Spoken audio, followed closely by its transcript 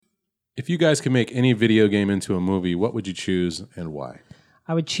If you guys could make any video game into a movie, what would you choose and why?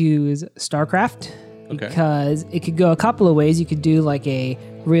 I would choose StarCraft because it could go a couple of ways. You could do like a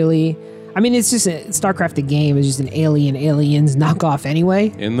really... I mean, it's just StarCraft, the game is just an aliens knockoff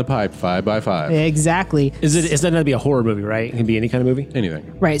anyway. In the pipe, 5x5. Exactly. Is that going to be a horror movie, right? It can be any kind of movie?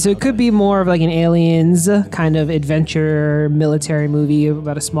 Anything. Right. So it could be more of like an aliens kind of adventure military movie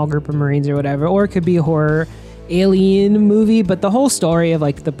about a small group of Marines or whatever. Or it could be a horror alien movie. But the whole story of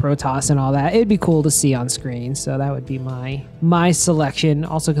like the Protoss and all that, it'd be cool to see on screen. So that would be my selection.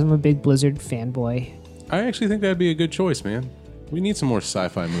 Also because I'm a big Blizzard fanboy. I actually think that'd be a good choice, man. We need some more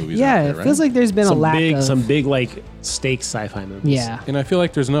sci-fi movies. Yeah, out there, it feels like there's been a lack of some big like stakes sci-fi movies. Yeah, and I feel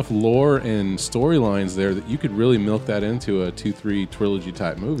like there's enough lore and storylines there that you could really milk that into a 2-3 trilogy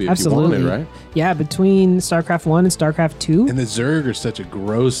type movie. Absolutely. If you wanted, right? Yeah, between StarCraft 1 and StarCraft 2. And the Zerg are such a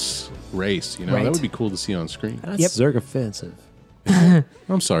gross race, you know. Right. That would be cool to see on screen. That's Zerg offensive.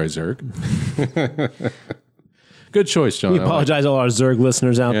 I'm sorry, Zerg. Good choice, John. We apologize to all our Zerg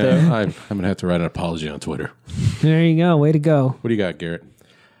listeners out there. I'm going to have to write an apology on Twitter. There you go. Way to go. What do you got, Garrett?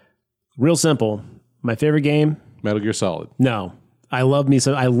 Real simple. My favorite game? Metal Gear Solid. No. I loved me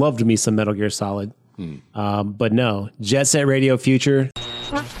some Metal Gear Solid. But no. Jet Set Radio Future.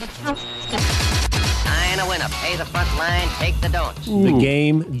 Pay the front line, take the don'ts. The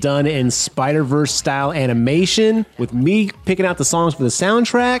game done in Spider-Verse style animation with me picking out the songs for the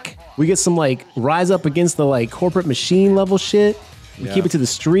soundtrack. We get some like rise up against the like corporate machine level shit. We keep it to the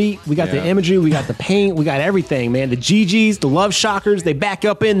street. We got the imagery. We got the paint. We got everything, man. The GGs, the Love Shockers, they back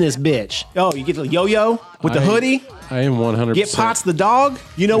up in this bitch. Oh, you get the yo-yo with the hoodie. I am 100%. Get Potts the dog.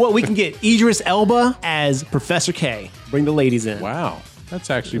 You know what? We can get Idris Elba as Professor K. Bring the ladies in. Wow. That's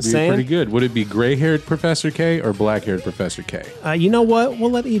actually pretty good. Would it be gray-haired Professor K or black-haired Professor K? You know what?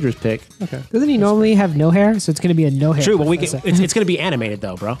 We'll let Idris pick. Okay. Doesn't he normally have no hair? So it's going to be a no hair. True, but it's going to be animated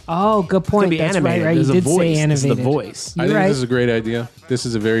though, bro. Oh, good point. It's That's animated. right. There's You a did voice. say animated. This is the voice. I think this is a great idea. This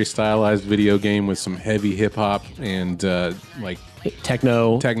is a very stylized video game with some heavy hip-hop and like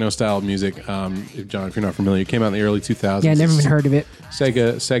techno-style music. John, if you're not familiar, it came out in the early 2000s. Yeah, I never even heard of it.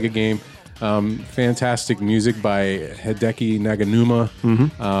 Sega game. Fantastic music by Hideki Naganuma.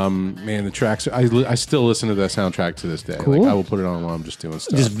 Man, the tracks, I still listen to that soundtrack to this day. Cool. Like, I will put it on while I'm just doing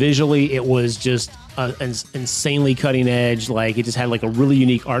stuff. Just visually, it was just insanely cutting edge. Like it just had like a really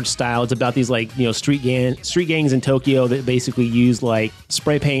unique art style. It's about these like, you know, street gangs in Tokyo that basically use like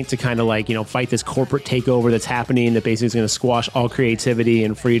spray paint to kind of like, you know, fight this corporate takeover that's happening that basically is going to squash all creativity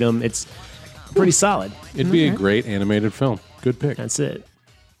and freedom. It's pretty solid. It'd be a great animated film. Good pick. That's it.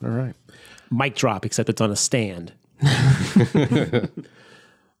 All right. Mic drop, except it's on a stand.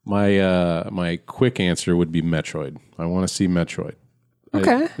 My quick answer would be Metroid. I want to see Metroid.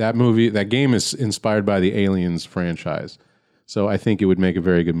 Okay. That game is inspired by the Aliens franchise. So I think it would make a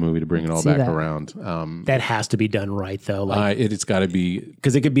very good movie to bring it all back around. That has to be done right, though. Like, it's got to be,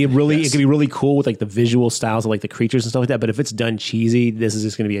 because it could be really cool with like the visual styles of like the creatures and stuff like that. But if it's done cheesy, this is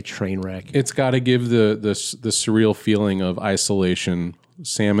just going to be a train wreck. It's got to give the surreal feeling of isolation.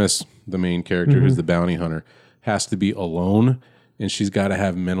 Samus, the main character, who's the bounty hunter, has to be alone, and she's got to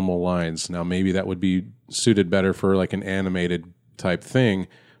have minimal lines. Now, maybe that would be suited better for like an animated type thing,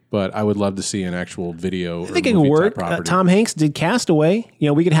 but I would love to see an actual video. I think it could work. Tom Hanks did Castaway. You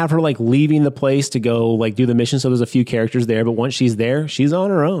know, we could have her like leaving the place to go like do the mission. So there's a few characters there, but once she's there, she's on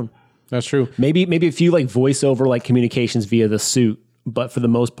her own. That's true. Maybe a few like voiceover like communications via the suit, but for the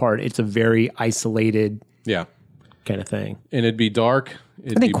most part, it's a very isolated kind of thing. And it'd be dark.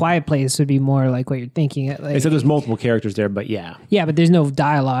 I think Quiet Place would be more like what you're thinking. Like, so there's multiple characters there, but yeah, but there's no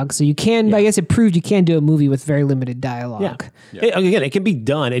dialogue, so you can. I guess it proved you can do a movie with very limited dialogue. Again, it can be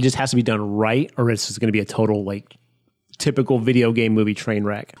done. It just has to be done right, or it's just going to be a total like typical video game movie train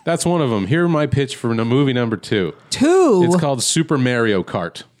wreck. That's one of them. Here my pitch for movie number 2. It's called Super Mario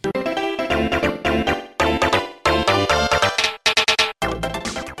Kart.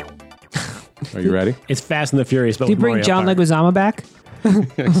 Are you ready? It's Fast and the Furious, but do you bring Mario John Kart. Leguizamo back?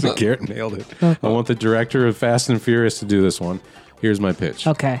 Garrett nailed it. I want the director of Fast and Furious to do this one. Here's my pitch.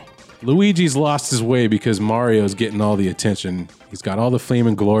 Okay. Luigi's lost his way because Mario's getting all the attention. He's got all the fame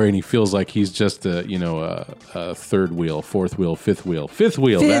and glory, and he feels like he's just a third wheel, fourth wheel, fifth wheel. Fifth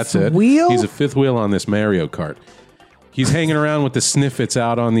wheel, that's it. Wheel? He's a fifth wheel on this Mario Kart. He's hanging around with the Sniffits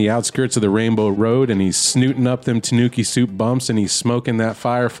out on the outskirts of the Rainbow Road, and he's snooting up them Tanuki soup bumps, and he's smoking that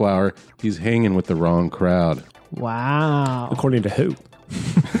fire flower. He's hanging with the wrong crowd. Wow. According to who?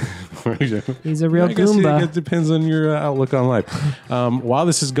 He's a real I guess Goomba. it depends on your outlook on life. While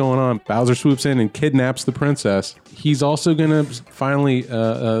this is going on, Bowser swoops in and kidnaps the princess. He's also going to finally,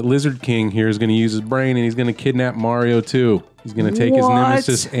 Lizard King here is going to use his brain, and he's going to kidnap Mario too. He's going to take his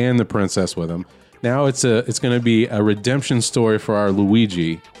nemesis and the princess with him. Now it's going to be a redemption story for our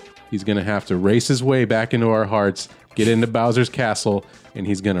Luigi. He's going to have to race his way back into our hearts, get into Bowser's castle, and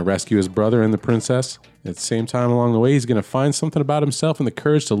he's going to rescue his brother and the princess. At the same time, along the way, he's going to find something about himself and the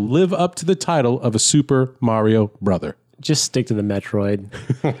courage to live up to the title of a Super Mario brother. Just stick to the Metroid.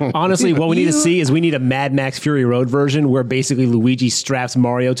 Honestly, what we need to see is we need a Mad Max Fury Road version where basically Luigi straps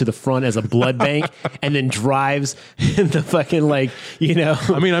Mario to the front as a blood bank and then drives the fucking I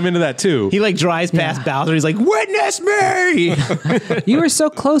mean, I'm into that too. He drives past Bowser. He's like, witness me! You were so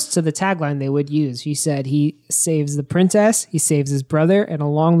close to the tagline they would use. He said he saves the princess, he saves his brother, and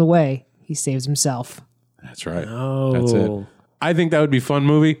along the way, he saves himself. That's right. Oh. That's it. I think that would be a fun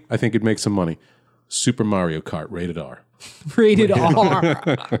movie. I think it'd make some money. Super Mario Kart, rated R. Rated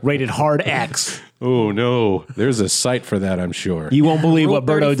R. Rated hard X. Oh, no. There's a site for that, I'm sure. You won't believe what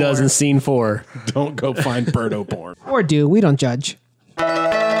Birdo does in scene 4. Don't go find Birdo porn. Or do. We don't judge.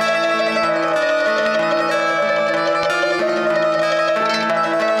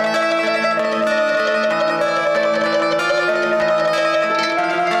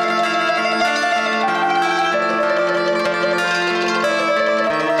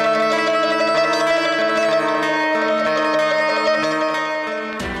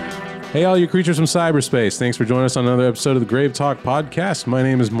 Hey, all you creatures from cyberspace. Thanks for joining us on another episode of the GraveTalk podcast. My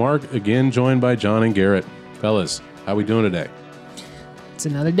name is Mark, again joined by John and Garrett. Fellas, how we doing today? It's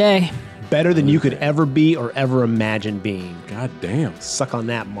another day. Better than you could ever be or ever imagine being. God damn. Suck on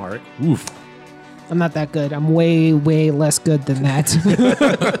that, Mark. Oof. I'm not that good. I'm way, way less good than that.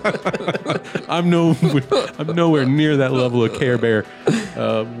 I'm nowhere near that level of Care Bear.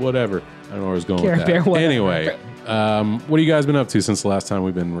 Whatever. I don't know where I was going with that. Care Bear, whatever. Anyway. What have you guys been up to since the last time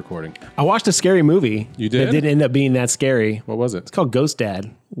we've been recording? I watched a scary movie. You did? It didn't end up being that scary. What was it? It's called Ghost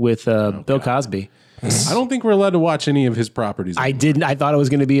Dad with Bill Cosby. I don't think we're allowed to watch any of his properties. I didn't. I thought it was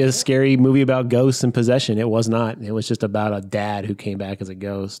going to be a scary movie about ghosts and possession. It was not. It was just about a dad who came back as a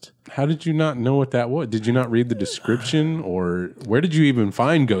ghost. How did you not know what that was? Did you not read the description, or where did you even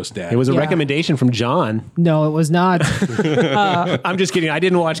find Ghost Dad? It was a recommendation from John. No, it was not. I'm just kidding. I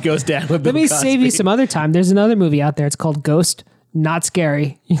didn't watch Ghost Dad with Bill Let me Cosby. save you some other time. There's another movie out there. It's called Ghost. Not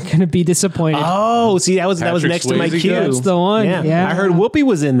scary. You're going to be disappointed. Oh, see, that was Patrick next to my Swayze queue. Ghost? That's the one. Yeah. I heard Whoopi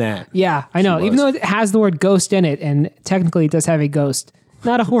was in that. Yeah, I know. She Even was. though it has the word ghost in it, and technically it does have a ghost.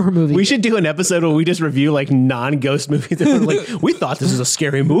 Not a horror movie. We should do an episode where we just review non-ghost movies. That we're we thought this was a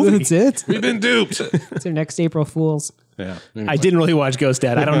scary movie. That's it. We've been duped. It's our next April Fools. Yeah. I didn't really watch Ghost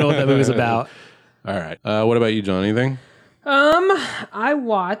Dad. I don't know what that movie's about. All right. What about you, John? Anything? I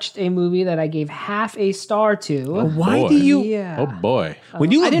watched a movie that I gave half a star to. Why Boy. do you? Yeah. Oh boy.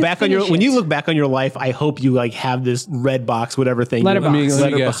 When you I look didn't back on your finish when it. you look back on your life, I hope you have this red box, whatever thing. Letterbox.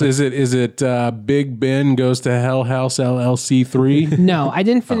 Let me guess. Is it Big Ben Goes to Hell House LLC 3? No, I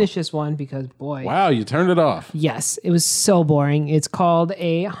didn't finish this one because, boy. Wow, you turned it off. Yes, it was so boring. It's called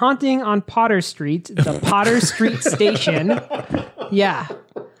A Haunting on Potter Street, the Potter Street Station. Yeah.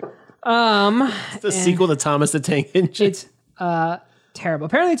 It's the sequel to Thomas the Tank Engine. It's terrible.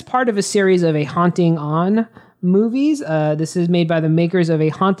 Apparently, it's part of a series of A Haunting on movies. This is made by the makers of A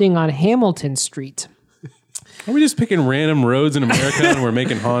Haunting on Hamilton Street. Are we just picking random roads in America and we're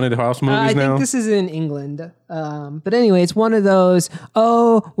making haunted house movies I now? think this is in England. But anyway, it's one of those,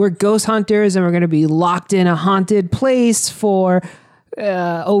 we're ghost hunters and we're going to be locked in a haunted place for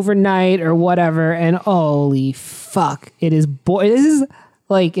overnight or whatever. And holy fuck, it is this is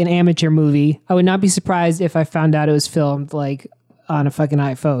like an amateur movie. I would not be surprised if I found out it was filmed on a fucking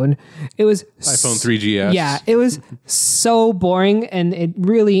iPhone. It was iPhone 3GS. Yeah, it was so boring, and it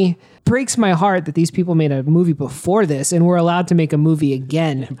really breaks my heart that these people made a movie before this and we're allowed to make a movie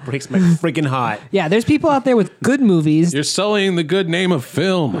again. Breaks my freaking heart. Yeah, there's people out there with good movies. You're sullying the good name of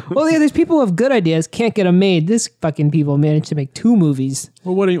film. Well, yeah, there's people with good ideas, can't get them made. This fucking people managed to make 2 movies.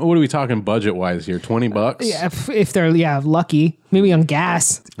 Well, what are we talking budget-wise here? $20? Yeah, if they're lucky, maybe on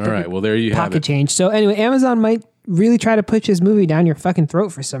gas. All right, well, there you have Pocket it. change. So anyway, Amazon might really try to push this movie down your fucking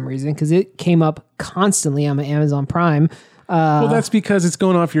throat for some reason because it came up constantly on my Amazon Prime. Well, that's because it's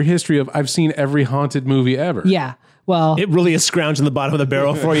going off your history of I've seen every haunted movie ever. Yeah, well, It really is scrounging the bottom of the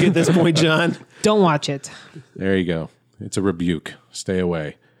barrel for you at this point, John. don't watch it. There you go. It's a rebuke. Stay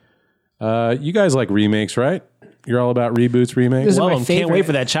away. You guys like remakes, right? You're all about reboots, remakes? This is Love my 'em. Can't favorite. wait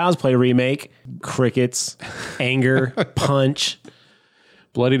for that Child's Play remake. Crickets, anger, punch.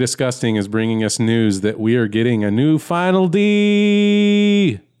 Bloody Disgusting is bringing us news that we are getting a new Final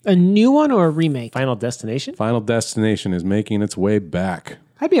D. A new one or a remake? Final Destination? Final Destination is making its way back.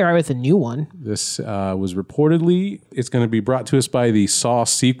 I'd be all right with a new one. This was reportedly, it's going to be brought to us by the Saw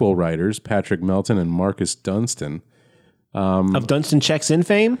sequel writers, Patrick Melton and Marcus Dunstan. Of Dunstan Checks In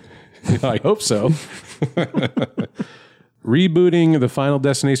fame? I hope so. Rebooting the Final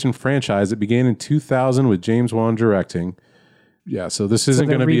Destination franchise. It began in 2000 with James Wan directing. Yeah, so this isn't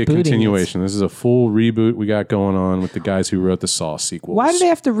going to be a continuation. This is a full reboot we got going on with the guys who wrote the Saw sequels. Why do they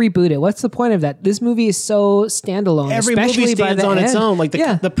have to reboot it? What's the point of that? This movie is so standalone. Every especially movie stands on its own. Like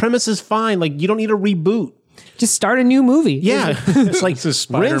the premise is fine. Like you don't need a reboot. Just start a new movie. Yeah, it's like this is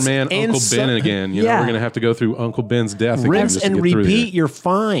Spider-Man Uncle Ben again. You know, we're going to have to go through Uncle Ben's death again. Rinse and repeat. You're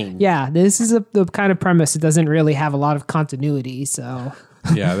fine. Yeah, this is the kind of premise. It doesn't really have a lot of continuity. So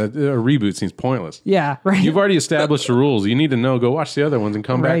yeah, a reboot seems pointless. Yeah, right. You've already established the rules. You need to know. Go watch the other ones and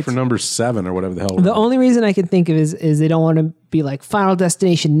come back for number 7 or whatever the hell. The only reason I can think of is they don't want to be like Final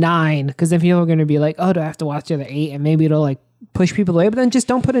Destination 9 because then people are going to be like, oh, do I have to watch the other 8? And maybe it'll like push people away. But then just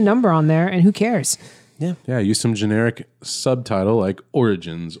don't put a number on there, and who cares? Yeah, use some generic subtitle like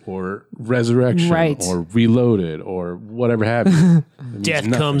Origins or Resurrection or Reloaded or whatever have you. Death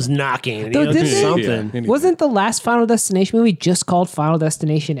comes knocking. Something. Wasn't the last Final Destination movie just called Final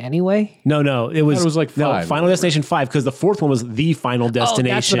Destination anyway? No. It was like 5. No, Final Destination 5 because the fourth one was The Final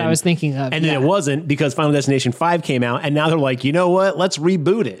Destination. Oh, that's what I was thinking of. And then it wasn't because Final Destination 5 came out and now they're like, you know what? Let's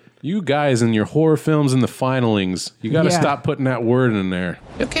reboot it. You guys and your horror films and the finalings, you got to stop putting that word in there.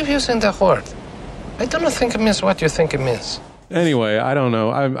 You keep using the word. I don't think it means what you think it means. Anyway, I don't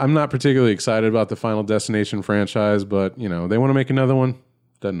know. I'm not particularly excited about the Final Destination franchise, but, you know, they want to make another one.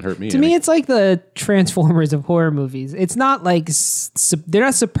 Doesn't hurt me. To me, it's like the Transformers of horror movies. It's not like, they're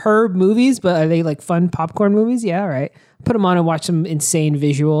not superb movies, but are they like fun popcorn movies? Yeah, all right. Put them on and watch some insane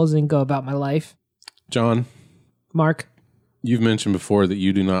visuals and go about my life. John. Mark. You've mentioned before that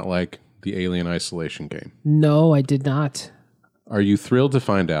you do not like the Alien Isolation game. No, I did not. Are you thrilled to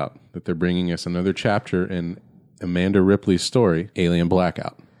find out that they're bringing us another chapter in Amanda Ripley's story, Alien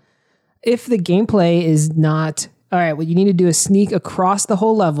Blackout? If the gameplay is not... All right, what you need to do is sneak across the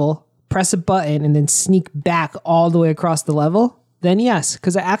whole level, press a button, and then sneak back all the way across the level, then yes,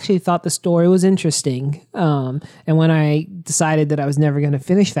 because I actually thought the story was interesting. And when I decided that I was never going to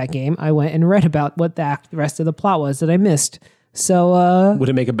finish that game, I went and read about what the rest of the plot was that I missed. So... Would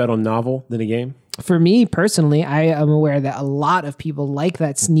it make a better novel than a game? For me personally, I am aware that a lot of people like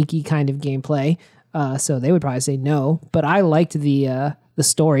that sneaky kind of gameplay, so they would probably say no. But I liked the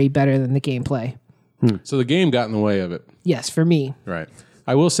story better than the gameplay. So the game got in the way of it. Yes, for me. Right.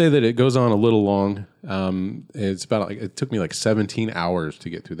 I will say that it goes on a little long. It's about it took me like 17 hours to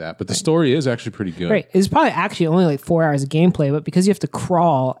get through that, but the story is actually pretty good. Right. It's probably actually only like 4 hours of gameplay, but because you have to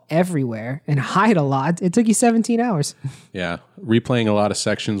crawl everywhere and hide a lot, it took you 17 hours. Yeah. Replaying a lot of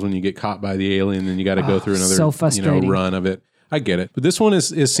sections when you get caught by the alien, and you got to go through another so frustrating. run of it. I get it. But this one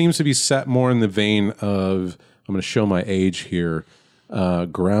seems to be set more in the vein of, I'm going to show my age here,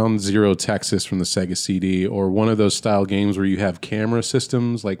 Ground Zero Texas from the Sega CD, or one of those style games where you have camera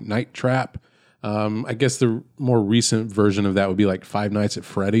systems like Night Trap. I guess the more recent version of that would be like Five Nights at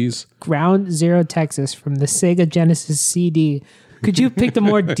Freddy's. Ground Zero Texas from the Sega Genesis CD. Could you have picked a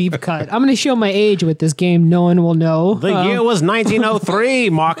more deep cut? I'm going to show my age with this game. No one will know. The year was 1903.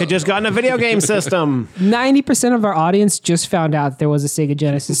 Mark had just gotten a video game system. 90% of our audience just found out there was a Sega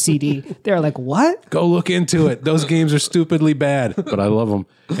Genesis CD. They're like, what? Go look into it. Those games are stupidly bad, but I love them.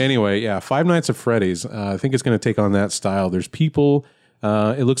 Anyway, yeah, Five Nights at Freddy's. I think it's going to take on that style. There's people...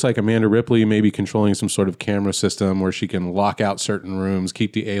 it looks like Amanda Ripley may be controlling some sort of camera system where she can lock out certain rooms,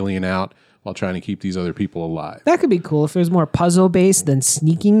 keep the alien out while trying to keep these other people alive. That could be cool. If it was more puzzle based than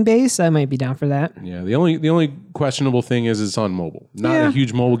sneaking based, I might be down for that. Yeah, the only questionable thing is it's on mobile. Not a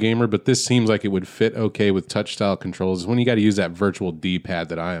huge mobile gamer, but this seems like it would fit okay with touch style controls. When you got to use that virtual D-pad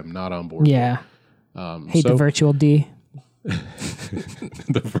that I am not on board with. Yeah. Hate the virtual D.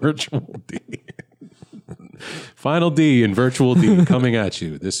 The virtual D. Final D and Virtual D coming at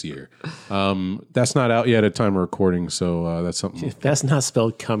you this year. That's not out yet at time of recording, so that's something. That's not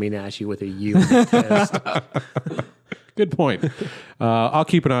spelled coming at you with a U. Good point. I'll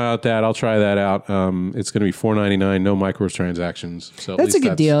keep an eye out that. I'll try that out. It's going to be $4.99, no microtransactions. So that's a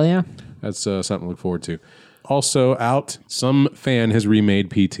good deal, yeah. That's something to look forward to. Also out, some fan has remade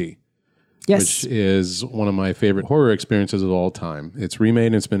PT. Yes. Which is one of my favorite horror experiences of all time. It's remade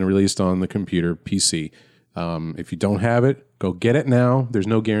and it's been released on the computer, PC. If you don't have it, go get it now. There's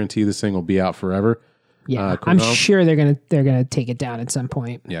no guarantee this thing will be out forever. Yeah, I'm sure they're gonna take it down at some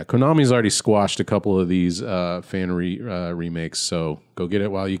point. Yeah, Konami's already squashed a couple of these fan remakes, so go get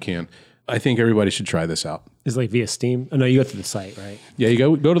it while you can. I think everybody should try this out. It's like via Steam? Oh, no, you go to the site, right? Yeah, you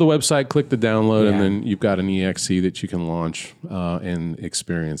go to the website, click the download, and then you've got an EXE that you can launch and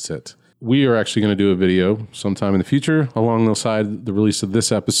experience it. we are actually going to do a video sometime in the future alongside the release of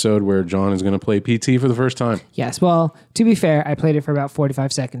this episode where John is going to play PT for the first time. Yes. Well, to be fair, I played it for about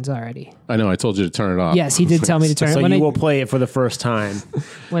 45 seconds already. I know. I told you to turn it off. Yes, he did tell me to turn it So when you I will play it for the first time.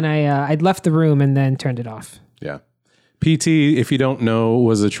 when I'd left the room and then turned it off. Yeah. PT, if you don't know,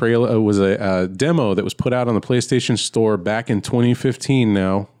 was a demo that was put out on the PlayStation Store back in 2015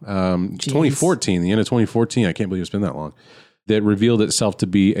 now. 2014, the end of 2014. I can't believe it's been that long. That revealed itself to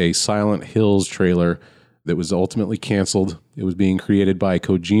be a Silent Hills trailer that was ultimately canceled. It was being created by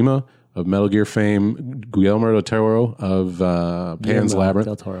Kojima of Metal Gear fame, Guillermo del Toro of Pan's Labyrinth.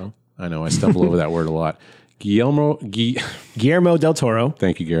 Del Toro. I know, I stumble over that word a lot. Guillermo del Toro.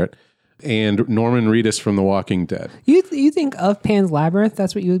 Thank you, Garrett. And Norman Reedus from The Walking Dead. You think of Pan's Labyrinth?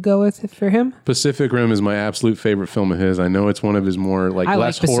 That's what you would go with for him? Pacific Rim is my absolute favorite film of his. I know it's one of his more I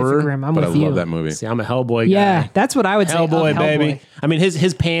less like Pacific horror, Rim. I'm but I with you. love that movie. See, I'm a Hellboy guy. Yeah, that's what I would say. Hellboy, of baby. I mean,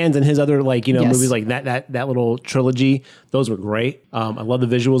 his Pans and his other Yes. movies like that little trilogy, those were great. I love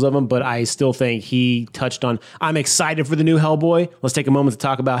the visuals of them, but I still think he touched on. I'm excited for the new Hellboy. Let's take a moment to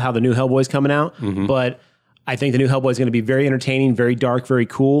talk about how the new Hellboy is coming out. But I think the new Hellboy is going to be very entertaining, very dark, very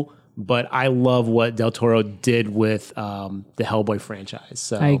cool. But I love what Del Toro did with the Hellboy franchise.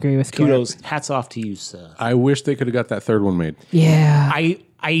 So I agree with kudos. Hats off to you, sir. I wish they could have got that third one made. Yeah. I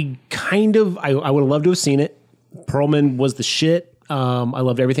would have loved to have seen it. Perlman was the shit. I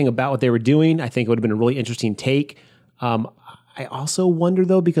loved everything about what they were doing. I think it would have been a really interesting take. I also wonder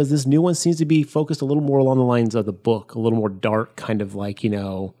though, because this new one seems to be focused a little more along the lines of the book, a little more dark, kind of like,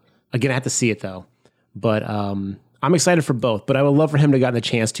 again, I have to see it though. But I'm excited for both, but I would love for him to have gotten the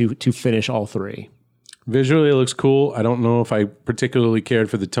chance to finish all three. Visually, it looks cool. I don't know if I particularly cared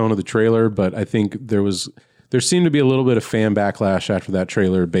for the tone of the trailer, but I think there seemed to be a little bit of fan backlash after that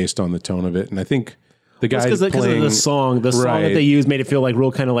trailer based on the tone of it. And I think the guy because of the song, that they used made it feel like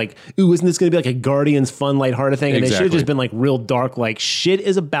real kind of like, ooh, isn't this going to be like a Guardians fun, lighthearted thing? And They should have just been like real dark, like shit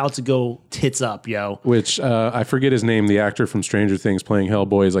is about to go tits up, yo. Which I forget his name. The actor from Stranger Things playing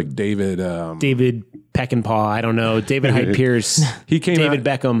Hellboy is like David Peckinpah, I don't know. David Hyde Pierce. He came David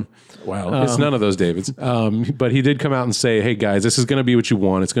Beckham. Wow, it's none of those Davids. But he did come out and say, hey guys, this is going to be what you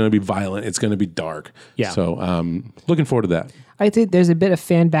want. It's going to be violent. It's going to be dark. Yeah. So looking forward to that. I think there's a bit of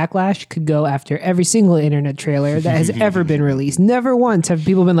fan backlash could go after every single internet trailer that has ever been released. Never once have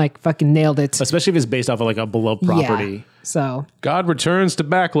people been like, fucking nailed it. Especially if it's based off of like a beloved property. Yeah. So God returns to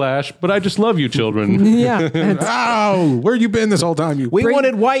backlash, but I just love you, children. yeah. Ow! Where you been this whole time? We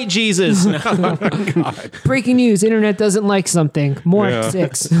wanted white Jesus. Breaking news, internet doesn't like something. More Yeah.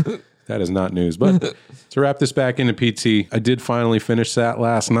 6. That is not news. But to wrap this back into PT, I did finally finish that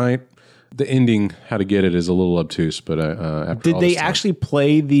last night. The ending, how to get it, is a little obtuse, but after Did all they this time- actually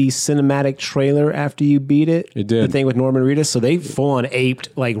play the cinematic trailer after you beat it? It did. The thing with Norman Reedus? So they full on aped,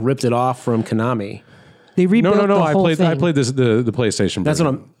 like ripped it off from Konami. They rebuilt No. the I whole played. thing. I played this the PlayStation. That's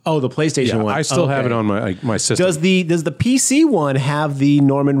version. what the PlayStation Yeah, one. I still have it on my system. Does the PC one have the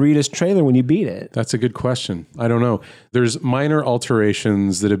Norman Reedus trailer when you beat it? That's a good question. I don't know. There's minor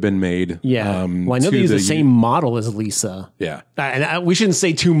alterations that have been made. Yeah. Well, I know to they use the same model as Lisa. Yeah. And we shouldn't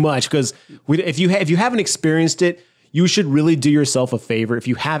say too much because if you haven't experienced it, you should really do yourself a favor. If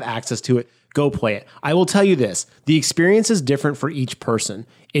you have access to it, go play it. I will tell you this. The experience is different for each person.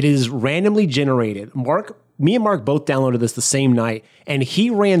 It is randomly generated. Me and Mark both downloaded this the same night, and he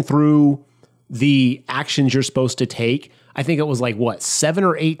ran through the actions you're supposed to take. I think it was like, 7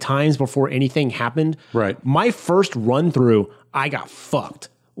 or 8 times before anything happened. Right. My first run through, I got fucked.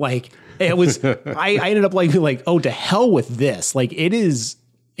 Like, it was, I ended up like, oh, to hell with this. Like, it is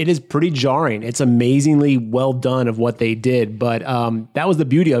pretty jarring. It's amazingly well done of what they did. But that was the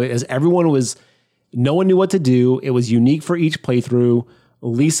beauty of it, is no one knew what to do. It was unique for each playthrough.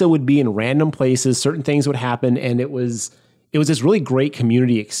 Lisa would be in random places. Certain things would happen. And it was this really great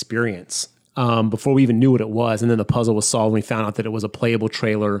community experience before we even knew what it was. And then the puzzle was solved and we found out that it was a playable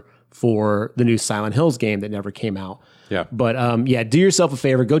trailer for the new Silent Hills game that never came out. Yeah. But do yourself a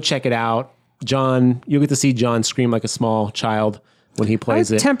favor. Go check it out. John, you'll get to see John scream like a small child when he plays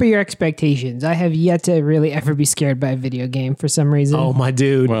it. Temper your expectations. I have yet to really ever be scared by a video game for some reason. Oh, my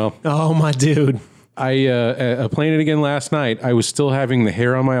dude. Well. Oh, my dude. I playing it again last night. I was still having the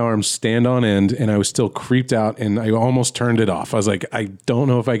hair on my arms stand on end, and I was still creeped out, and I almost turned it off. I was like, I don't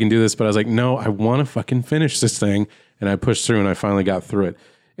know if I can do this, but I was like, no, I want to fucking finish this thing. And I pushed through, and I finally got through it.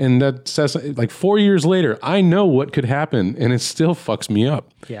 And that says, like, 4 years later, I know what could happen, and it still fucks me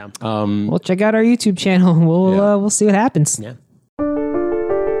up. Yeah. Well, check out our YouTube channel. We'll see what happens. Yeah.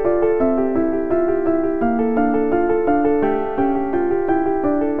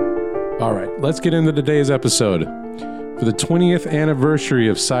 All right, let's get into today's episode. For the 20th anniversary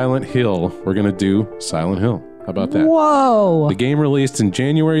of Silent Hill, we're going to do Silent Hill. How about that? Whoa. The game released in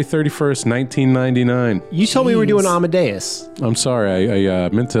January 31st, 1999. You told me we were doing Amadeus. I'm sorry, I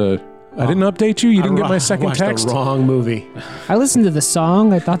meant to... I didn't update you? You didn't get my second watched text? the wrong movie. I listened to the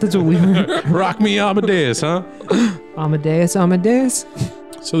song. I thought that's what we were. Rock me Amadeus, huh? Amadeus, Amadeus.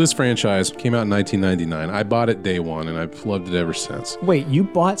 So this franchise came out in 1999. I bought it day one, and I've loved it ever since. Wait, you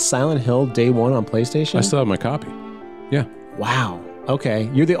bought Silent Hill day one on PlayStation? I still have my copy. Yeah. Wow. Okay.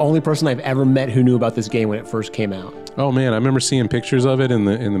 You're the only person I've ever met who knew about this game when it first came out. Oh man, I remember seeing pictures of it in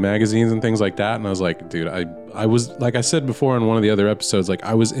the magazines and things like that, and I was like, dude, I was, like I said before on one of the other episodes, like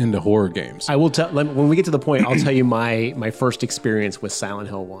I was into horror games. I will tell, when we get to the point, I'll tell you my first experience with Silent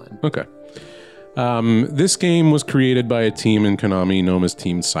Hill 1. Okay. This game was created by a team in Konami known as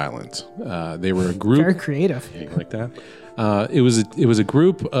Team Silent. They were a group. Very creative. Yeah, you like that? It was a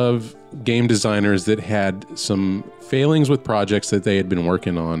group of game designers that had some failings with projects that they had been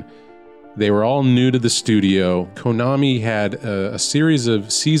working on. They were all new to the studio. Konami had a series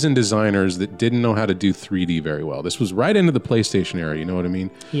of seasoned designers that didn't know how to do 3D very well. This was right into the PlayStation era, you know what I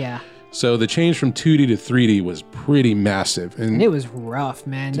mean? Yeah. So the change from 2D to 3D was pretty massive. And it was rough,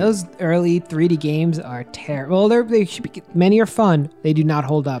 man. Those early 3D games are terrible. Well, they should be, many are fun. They do not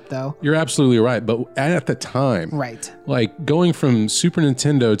hold up, though. You're absolutely right. But at the time, right, like going from Super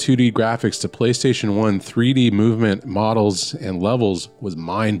Nintendo 2D graphics to PlayStation 1 3D movement models and levels was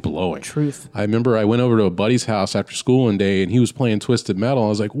mind-blowing. Truth. I remember I went over to a buddy's house after school one day and he was playing Twisted Metal. I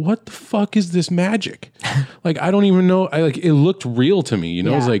was like, what the fuck is this magic? Like, I don't even know. It looked real to me, you know?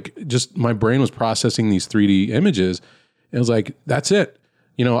 Yeah. It was like, just my brain was processing these 3D images. And it was like, that's it.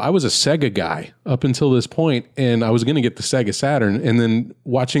 You know, I was a Sega guy up until this point, and I was going to get the Sega Saturn. And then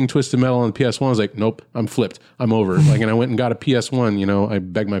watching Twisted Metal on the PS1, I was like, nope, I'm flipped. I'm over. And I went and got a PS1. You know, I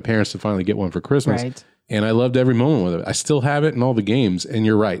begged my parents to finally get one for Christmas. Right. And I loved every moment with it. I still have it in all the games. And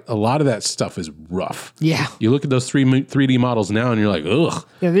you're right. A lot of that stuff is rough. Yeah. You look at those 3D models now, and you're like, ugh.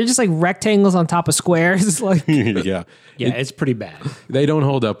 Yeah, they're just like rectangles on top of squares. Like, Yeah. Yeah, it's pretty bad. They don't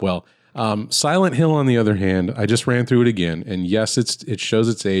hold up well. Silent Hill, on the other hand, I just ran through it again, and yes, it shows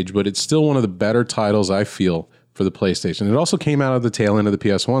its age, but it's still one of the better titles, I feel, for the PlayStation. It also came out of the tail end of the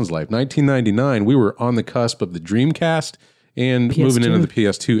PS1's life. 1999, we were on the cusp of the Dreamcast and moving into the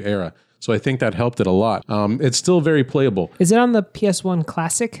PS2 era. So I think that helped it a lot. It's still very playable. Is it on the PS1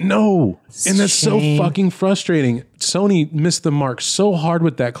 Classic? No. And that's so Shame. fucking frustrating. Sony missed the mark so hard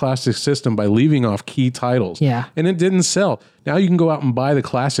with that classic system by leaving off key titles. Yeah. And it didn't sell. Now you can go out and buy the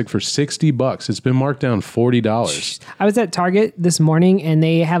classic for $60. It's been marked down $40. I was at Target this morning and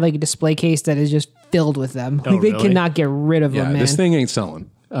they have like a display case that is just filled with them. Like they really? cannot get rid of them, man. This thing ain't selling.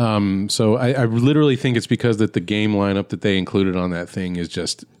 So I literally think it's because that the game lineup that they included on that thing is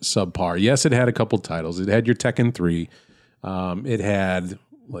just subpar. Yes, it had a couple titles. It had your Tekken 3. It had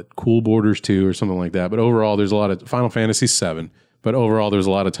Cool Borders 2 or something like that. But overall, there's a lot of Final Fantasy 7. But overall, there's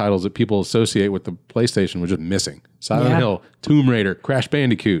a lot of titles that people associate with the PlayStation, which is missing. Silent Hill, Tomb Raider, Crash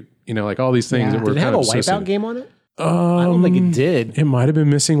Bandicoot. You know, like all these things that were Did it have kind a of Wipeout associated. game on it? I don't think it did. It might have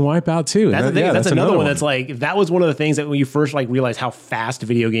been missing Wipeout too. That's the thing. Yeah, that's another one that's like, that was one of the things that when you first like realized how fast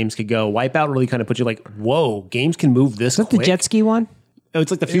video games could go, Wipeout really kind of put you like, whoa, games can move this Is that quick. the jet ski one? Oh,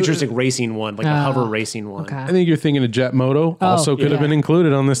 it's like the futuristic racing one, like the hover racing one. Okay. I think you're thinking of Jet Moto. Also could have been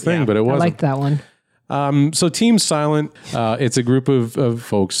included on this thing, but it I wasn't. like that one. So Team Silent, it's a group of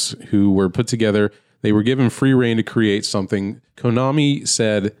folks who were put together. They were given free reign to create something. Konami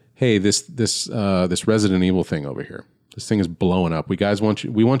said, "Hey, this Resident Evil thing over here, this thing is blowing up. We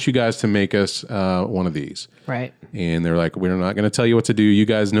want you guys to make us one of these." Right. And they're like, "We're not going to tell you what to do. You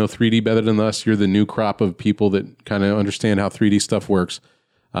guys know 3D better than us. You're the new crop of people that kind of understand how 3D stuff works."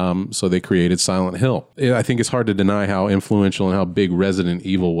 So they created Silent Hill. I think it's hard to deny how influential and how big Resident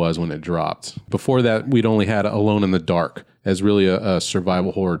Evil was when it dropped. Before that, we'd only had Alone in the Dark as really a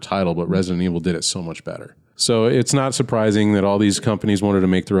survival horror title, but Resident Evil did it so much better. So it's not surprising that all these companies wanted to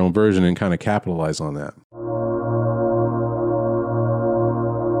make their own version and kind of capitalize on that.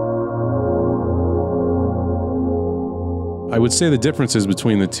 I would say the differences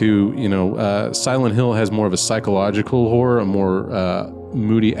between the two, Silent Hill has more of a psychological horror, a more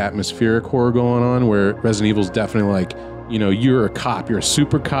moody atmospheric horror going on, where Resident Evil's definitely like, you're a cop, you're a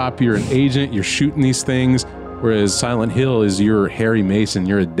super cop, you're an agent, you're shooting these things, whereas Silent Hill is you're Harry Mason,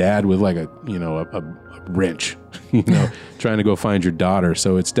 you're a dad with like a wrench, trying to go find your daughter.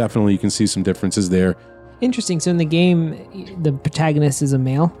 So it's definitely, you can see some differences there. Interesting. So in the game, the protagonist is a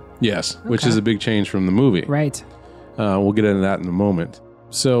male? Yes, which is a big change from the movie. Right. We'll get into that in a moment.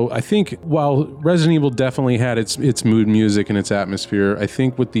 So I think while Resident Evil definitely had its mood music and its atmosphere, I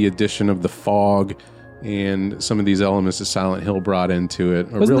think with the addition of the fog, and some of these elements that Silent Hill brought into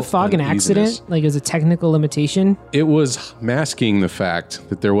it. Wasn't the fog an accident? Like it was a technical limitation? It was masking the fact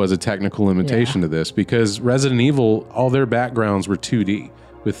that there was a technical limitation to this, because Resident Evil, all their backgrounds were 2D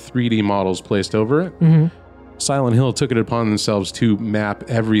with 3D models placed over it. Silent Hill took it upon themselves to map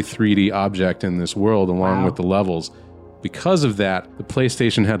every 3D object in this world along with the levels. Because of that, the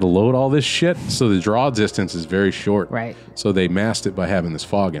PlayStation had to load all this shit, so the draw distance is very short. Right. So they masked it by having this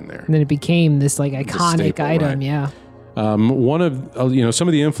fog in there. And then it became this like iconic staple, item, right. yeah. One of some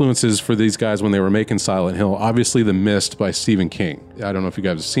of the influences for these guys when they were making Silent Hill, obviously The Mist by Stephen King. I don't know if you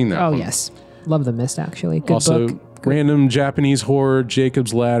guys have seen that. Oh one. Yes, love The Mist actually. Good also, book. Random Japanese horror,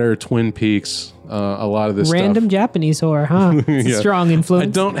 Jacob's Ladder, Twin Peaks. A lot of this Random stuff. Japanese horror, huh? It's a strong influence. I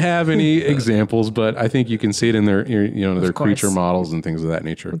don't have any examples, but I think you can see it in their their creature models and things of that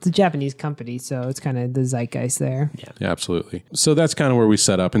nature. It's a Japanese company, so it's kind of the zeitgeist there. Yeah, absolutely. So that's kind of where we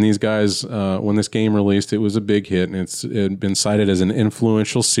set up. And these guys, when this game released, it was a big hit, and it had been cited as an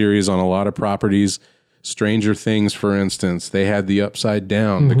influential series on a lot of properties. Stranger Things, for instance, they had the Upside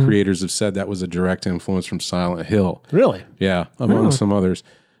Down. The creators have said that was a direct influence from Silent Hill. Really? Yeah, among some others.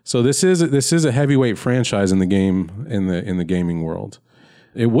 So this is a heavyweight franchise in the game in the gaming world.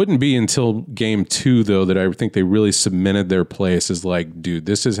 It wouldn't be until game 2 though that I think they really cemented their place as like, dude,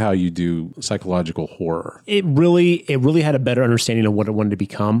 this is how you do psychological horror. It really had a better understanding of what it wanted to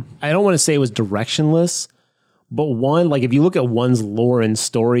become. I don't want to say it was directionless, but one, like if you look at one's lore and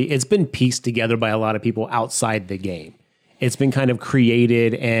story, it's been pieced together by a lot of people outside the game. It's been kind of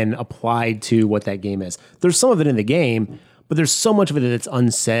created and applied to what that game is. There's some of it in the game, but there's so much of it that's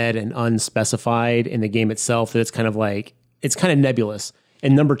unsaid and unspecified in the game itself that it's kind of nebulous.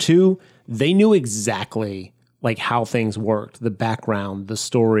 And number 2, they knew exactly like how things worked, the background, the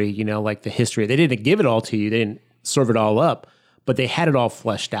story, like the history. They didn't give it all to you. They didn't serve it all up, but they had it all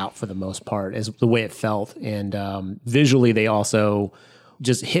fleshed out for the most part as the way it felt. And visually, they also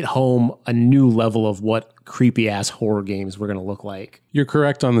just hit home a new level of what creepy ass horror games were going to look like. You're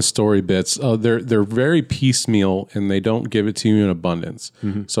correct on the story bits. They're very piecemeal, and they don't give it to you in abundance.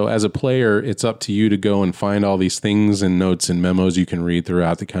 So as a player, it's up to you to go and find all these things and notes and memos you can read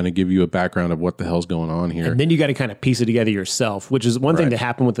throughout to kind of give you a background of what the hell's going on here. And then you got to kind of piece it together yourself, which is one thing that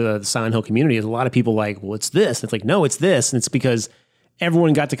happened with the Silent Hill community is a lot of people like, well, it's this. And it's like, no, it's this. And it's because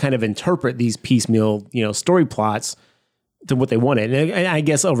everyone got to kind of interpret these piecemeal, story plots to what they wanted. And I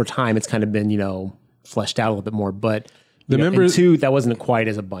guess over time it's kind of been, fleshed out a little bit more, but in 2, that wasn't quite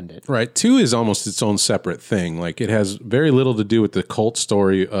as abundant. Right. 2 is almost its own separate thing. Like it has very little to do with the cult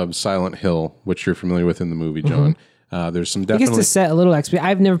story of Silent Hill, which you're familiar with in the movie, John. There's some definitely... I guess to set a little experience,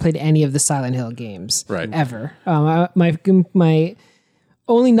 I've never played any of the Silent Hill games. Right. Ever. My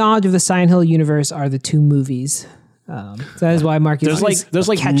only knowledge of the Silent Hill universe are the 2 movies. So that is why Mark is there's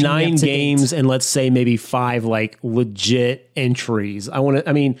like 9 games and let's say maybe 5 like legit entries.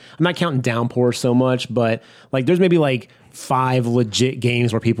 I'm not counting Downpour so much, but like there's maybe like 5 legit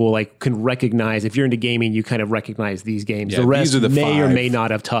games where people like can recognize, if you're into gaming, you kind of recognize these games. Yeah, the rest these are the may 5. or may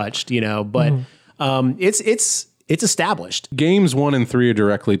not have touched, but it's established. Games 1 and 3 are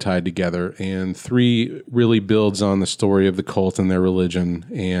directly tied together, and 3 really builds on the story of the cult and their religion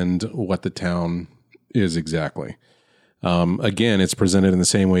and what the town is exactly. Again, it's presented in the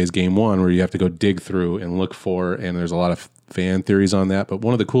same way as game 1, where you have to go dig through and look for, and there's a lot of fan theories on that. But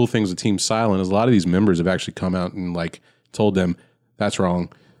one of the cool things with Team Silent is a lot of these members have actually come out and like told them that's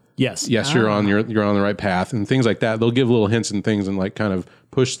wrong. Yes, you're on the right path, and things like that. They'll give little hints and things and like kind of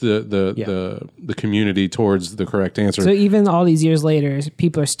push the community towards the correct answer. So even all these years later,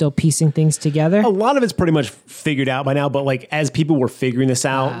 people are still piecing things together. A lot of it's pretty much figured out by now, but like as people were figuring this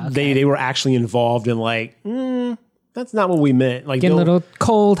out, they were actually involved in like, that's not what we meant. Like getting a little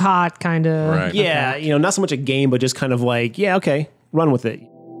cold, hot kind of. Right. Yeah, not so much a game, but just kind of like, yeah, okay, run with it.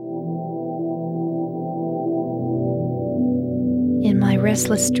 In my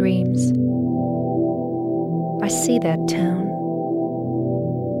restless dreams, I see that town,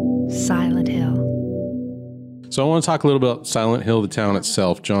 Silent Hill. So I want to talk a little about Silent Hill, the town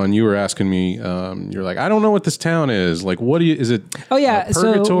itself. John, you were asking me, you're like, I don't know what this town is. Like, is it Oh, yeah.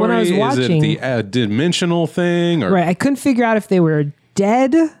 purgatory? So when I was watching... Is it the dimensional thing? Or? Right. I couldn't figure out if they were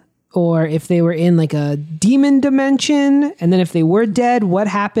dead or if they were in like a demon dimension. And then if they were dead, what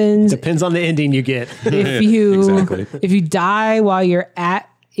happens? Depends on the ending you get. If you die while you're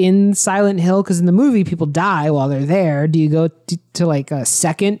in Silent Hill, because in the movie people die while they're there, do you go to like a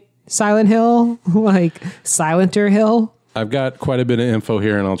second Silent Hill, like Silenter Hill? I've got quite a bit of info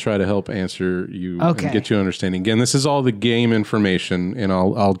here, and I'll try to help answer you Okay. and get you understanding. Again, this is all the game information, and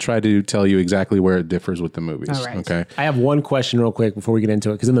I'll try to tell you exactly where it differs with the movies. All right. Okay. I have one question real quick before we get into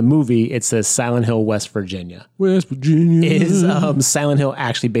it, because in the movie it says Silent Hill, West Virginia. West Virginia. Is Silent Hill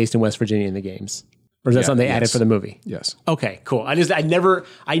actually based in West Virginia in the games? Or is that something they added for the movie? Yes. Okay, cool. I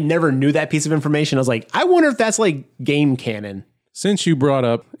never knew that piece of information. I was like, I wonder if that's like game canon. Since you brought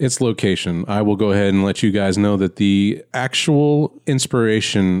up its location, I will go ahead and let you guys know that the actual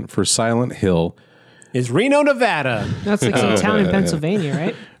inspiration for Silent Hill, Is Reno, Nevada. That's like some town in Pennsylvania,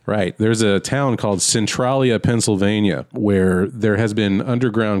 right? right, there's a town called Centralia, Pennsylvania, where there has been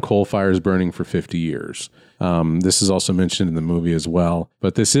underground coal fires burning for 50 years. This is also mentioned in the movie as well.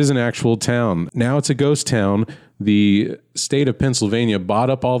 But this is an actual town. Now it's a ghost town. The state of Pennsylvania bought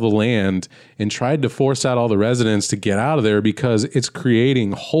up all the land and tried to force out all the residents to get out of there because it's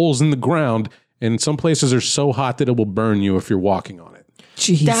creating holes in the ground. And some places are so hot that it will burn you if you're walking on it.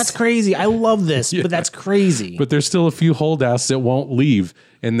 Jeez. That's crazy. I love this, but that's crazy. But there's still a few holdouts that won't leave.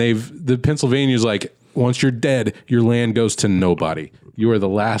 And the Pennsylvania's like, once you're dead, your land goes to nobody. You are the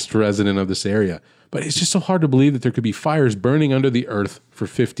last resident of this area. But it's just so hard to believe that there could be fires burning under the earth for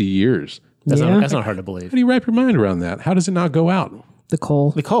 50 years. That's Yeah. not hard to believe. How do you wrap your mind around that? How does it not go out? the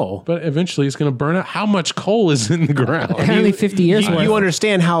coal. The coal. But eventually it's going to burn out. How much coal is in the ground? Apparently 50 years worth. You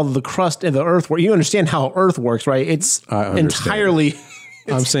understand how the crust of the earth works. You understand how Earth works, right? It's I understand. entirely...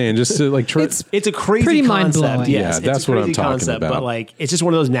 I'm saying just to like try. It's a crazy pretty concept. mind-blowing. Yes, Yeah, that's it's a what I'm crazy talking concept, about. But like, it's just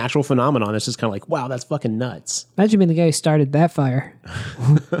one of those natural phenomenon. It's just kind of like, wow, that's fucking nuts. Imagine being the guy who started that fire.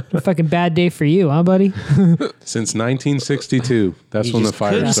 A fucking bad day for you, huh, buddy? Since 1962, that's You when the just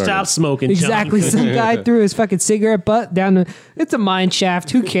fire couldn't started. stop smoking. John. Exactly. Some guy threw his fucking cigarette butt down the. It's a mine shaft.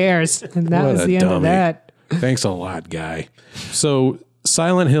 Who cares? And that What was a the end of dummy. that. Thanks a lot, guy. So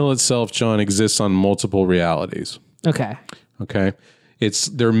Silent Hill itself, John, exists on multiple realities. Okay. Okay.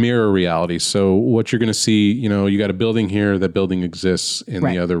 They're mirror realities. So what you're going to see, you got a building here, that building exists in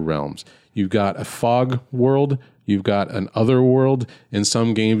Right. the other realms. You've got a fog world. You've got an other world. In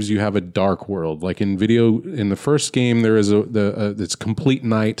some games, you have a dark world. Like in the first game, there is it's complete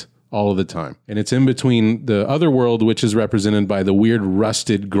night all of the time. And it's in between the other world, which is represented by the weird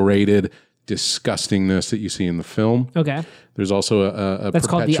rusted, grated disgustingness that you see in the film. Okay. There's also a That's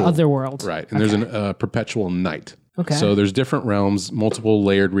called the perpetual- other world. Right. And there's a perpetual night. Okay. So there's different realms, multiple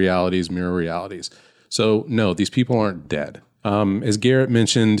layered realities, mirror realities. So no, these people aren't dead. As Garrett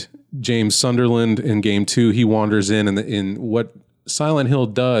mentioned, James Sunderland in Game 2, he wanders in, and in what Silent Hill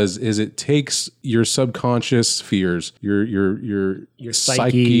does is it takes your subconscious fears, your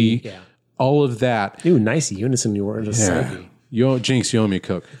psyche, yeah. all of that. Ooh, nice unison you were. Psyche. Jinx, you owe me a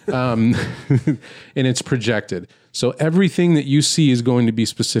Coke. And it's projected. So everything that you see is going to be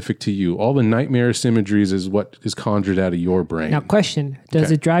specific to you. All the nightmarish imageries is what is conjured out of your brain. Now, question: does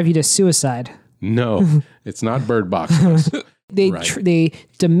Okay. it drive you to suicide? No, it's not Bird Box. They Right. they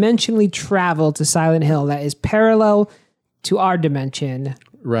dimensionally travel to Silent Hill that is parallel to our dimension.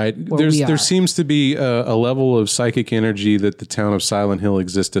 Right. we are. There seems to be a level of psychic energy that the town of Silent Hill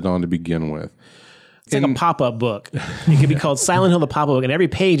existed on to begin with. It's like a pop-up book. It could be called Silent Hill the Pop-Up Book, and every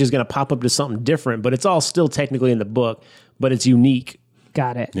page is going to pop up to something different, but it's all still technically in the book, but it's unique.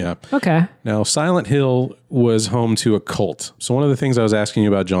 Got it. Yeah. Okay. Now, Silent Hill was home to a cult. So one of the things I was asking you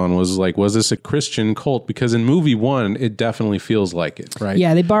about, John, was was this a Christian cult? Because in movie 1, it definitely feels like it, right?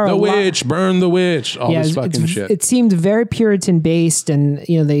 Yeah, they borrow the a lot- witch, burn the witch, all this fucking shit. It seemed very Puritan based, and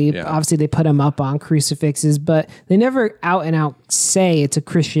they Yeah. obviously they put them up on crucifixes, but they never out and out say it's a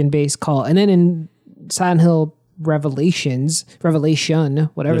Christian based cult. And then in Silent Hill Revelation,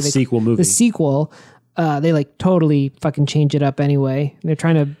 whatever The sequel movie. the sequel, they like totally fucking change it up anyway. They're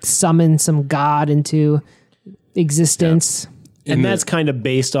trying to summon some god into existence. And that's kind of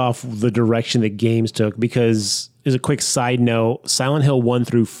based off the direction that games took, because as a quick side note, Silent Hill 1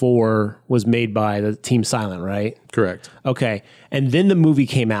 through 4 was made by the Team Silent, right? Correct. Okay. And then the movie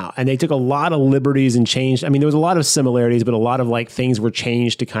came out and they took a lot of liberties and changed. I mean, there was a lot of similarities, but a lot of things were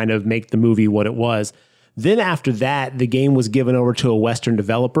changed to kind of make the movie what it was. Then after that, the game was given over to a Western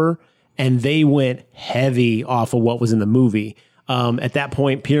developer and they went heavy off of what was in the movie. At that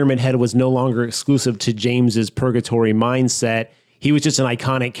point, Pyramid Head was no longer exclusive to James's purgatory mindset. He was just an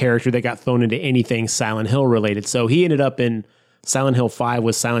iconic character that got thrown into anything Silent Hill related. So he ended up in Silent Hill 5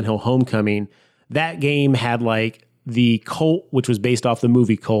 with Silent Hill Homecoming. That game had the cult, which was based off the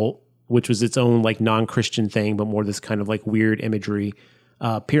movie Cult, which was its own non-Christian thing, but more this kind of weird imagery.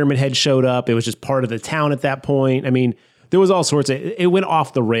 Pyramid Head showed up. It was just part of the town at that point. I mean, there was all sorts of, it went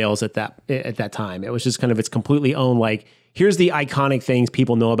off the rails at that time. It was just kind of its completely own, here's the iconic things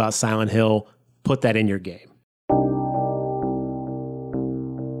people know about Silent Hill. Put that in your game.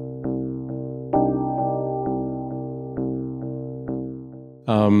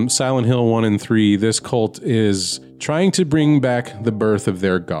 Silent Hill 1 and 3, this cult is trying to bring back the birth of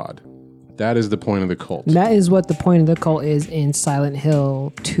their god. That is the point of the cult. That is what the point of the cult is in Silent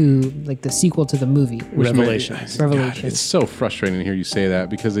Hill 2, like the sequel to the movie. Revelations. God, it's so frustrating to hear you say that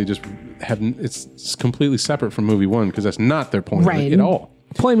because they just it's completely separate from movie 1 because that's not their point at all.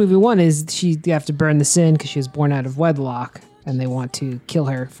 Point of movie 1 is they have to burn the sin because she was born out of wedlock and they want to kill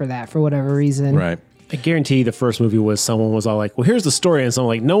her for that for whatever reason. Right. I guarantee you the first movie was someone was all like, well, here's the story. And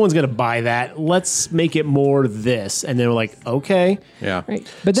someone like, no one's going to buy that. Let's make it more this. And they were like, okay. Yeah. Right.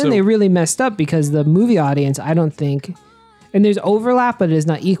 But then they really messed up because the movie audience, I don't think, and there's overlap, but it is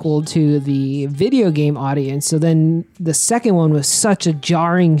not equal to the video game audience. So then the second one was such a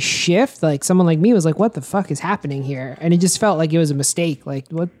jarring shift. Like someone like me was like, what the fuck is happening here? And it just felt like it was a mistake. Like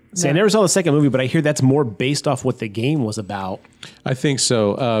what? See, I never saw the second movie, but I hear that's more based off what the game was about. I think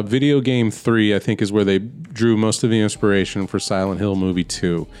so. Video game 3, I think, is where they drew most of the inspiration for Silent Hill movie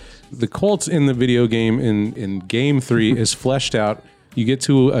 2. The cult in the video game in game 3 is fleshed out. You get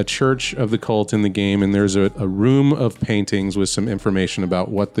to a church of the cult in the game, and there's a room of paintings with some information about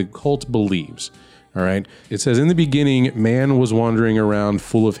what the cult believes. All right. It says, in the beginning, man was wandering around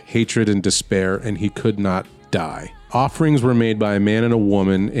full of hatred and despair, and he could not die. Offerings were made by a man and a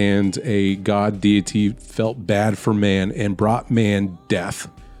woman, and a god deity felt bad for man and brought man death.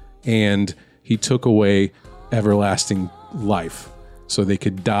 And he took away everlasting life so they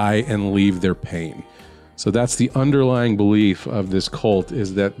could die and leave their pain. So that's the underlying belief of this cult,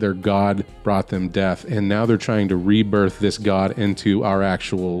 is that their god brought them death, and now they're trying to rebirth this god into our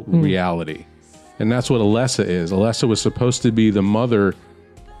actual reality. And that's what Alessa is. Alessa was supposed to be the mother,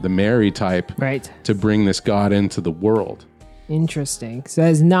 the Mary type, right, to bring this god into the world. Interesting. So that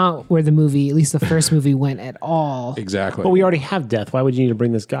is not where the movie, at least the first movie, went at all. Exactly. But we already have death. Why would you need to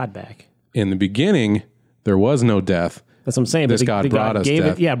bring this god back? In the beginning, there was no death. That's what I'm saying. This god brought us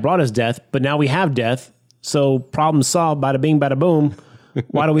death. Brought us death, but now we have death. So problem solved, bada bing, bada boom.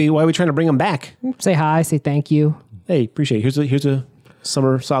 Why are we trying to bring him back? Say hi, say thank you. Hey, appreciate it. Here's a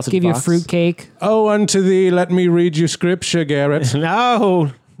summer sausage Give box. you a fruit cake. Oh, unto thee, let me read you scripture, Garrett.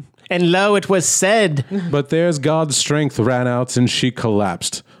 No. And lo, it was said. But there's God's strength ran out and she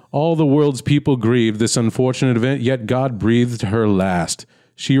collapsed. All the world's people grieved this unfortunate event, yet God breathed her last.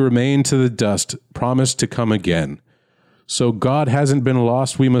 She remained to the dust, promised to come again. So God hasn't been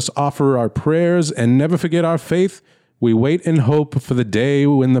lost. We must offer our prayers and never forget our faith. We wait and hope for the day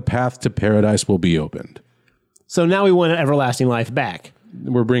when the path to paradise will be opened. So now we want everlasting life back.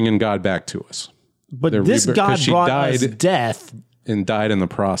 We're bringing God back to us. But this God brought us death. And died in the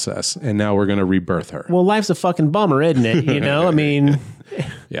process. And now we're going to rebirth her. Well, life's a fucking bummer, isn't it? You know, I mean...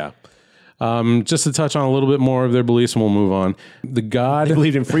 Yeah. Just to touch on a little bit more of their beliefs, and we'll move on. The God... They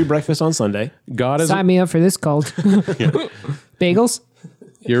believed in free breakfast on Sunday. God is... Sign me up for this cult. Bagels?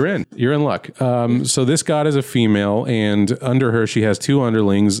 You're in. You're in luck. So this god is a female, and under her she has two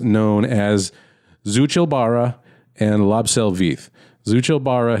underlings known as Zuchilbara and Labselvith.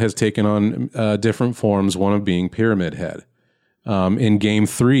 Zuchilbara has taken on different forms, one of being Pyramid Head. In Game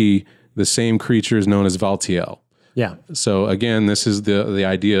 3, the same creature is known as Valtiel. Yeah. So again, this is the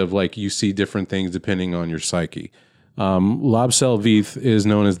idea of like you see different things depending on your psyche. Labselvith is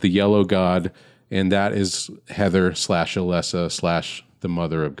known as the Yellow God, and that is Heather / Alessa / the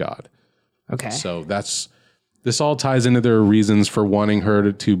Mother of God. Okay. So this all ties into their reasons for wanting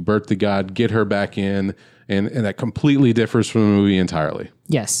her to birth the god, get her back in, and that completely differs from the movie entirely.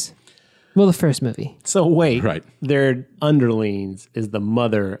 Yes. Well, the first movie. So wait. Right. Their underlings is the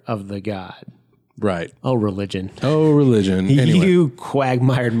mother of the god. Right. Oh, religion. Oh, religion. Anyway. You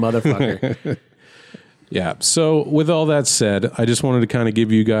quagmired motherfucker. Yeah. So with all that said, I just wanted to kind of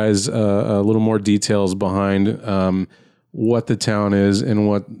give you guys a little more details behind what the town is and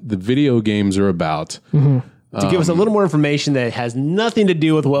what the video games are about. Mm-hmm. To give us a little more information that has nothing to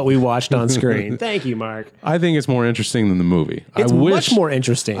do with what we watched on screen. Thank you, Mark. I think it's more interesting than the movie. It's much more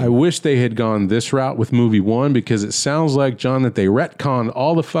interesting. I wish they had gone this route with movie 1 because it sounds like, John, that they retconned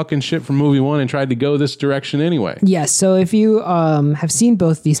all the fucking shit from movie 1 and tried to go this direction anyway. Yes. So if you have seen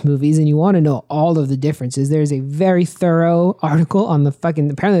both these movies and you want to know all of the differences, there's a very thorough article on the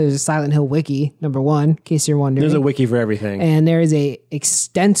apparently there's a Silent Hill wiki, number 1, in case you're wondering. There's a wiki for everything. And there is a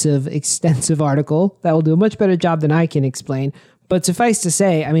extensive article that will do a much better job than I can explain. But suffice to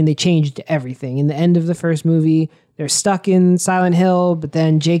say, I mean, they changed everything. In the end of the first movie, they're stuck in Silent Hill, but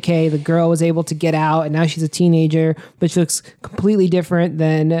then JK, the girl, was able to get out, and now she's a teenager, but she looks completely different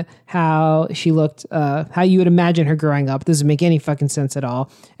than how she looked, how you would imagine her growing up. It doesn't make any fucking sense at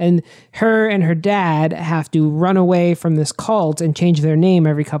all. And her dad have to run away from this cult and change their name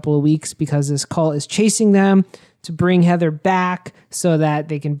every couple of weeks because this cult is chasing them. to bring Heather back so that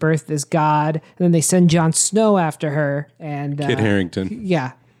they can birth this god. And then they send Jon Snow after her. And Kit Harington.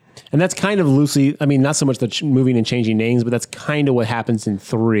 Yeah. And that's kind of loosely, I mean, not so much the moving and changing names, but that's kind of what happens in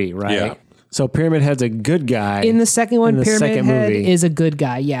 3, right? Yeah. So Pyramid Head's a good guy. In the second one, In the Pyramid second Head movie. is a good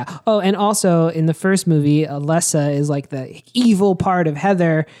guy, yeah. Oh, and also in the first movie, Alessa is like the evil part of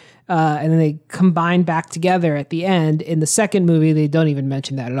Heather, and then they combine back together at the end. In the second movie, they don't even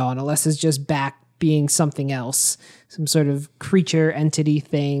mention that at all, and Alessa's just back being something else, some sort of creature entity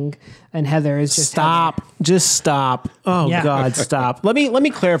thing, and Heather is just Stop. Heather. Just stop. Oh, Yeah. God, stop. Let me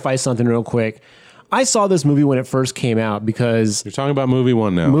clarify something real quick. I saw this movie when it first came out because You're talking about movie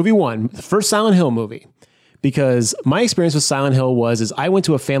 1 now. movie 1, the first Silent Hill movie, because my experience with Silent Hill was I went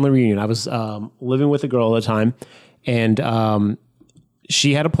to a family reunion. I was living with a girl at the time, and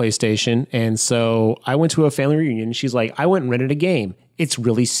she had a PlayStation, and so I went to a family reunion. She's like, I went and rented a game. It's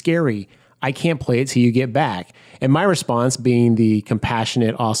really scary. I can't play it till you get back. And my response, being the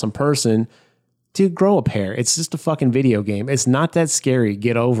compassionate, awesome person, dude, grow a pair. It's just a fucking video game. It's not that scary.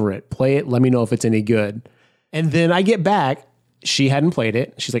 Get over it. Play it. Let me know if it's any good. And then I get back. She hadn't played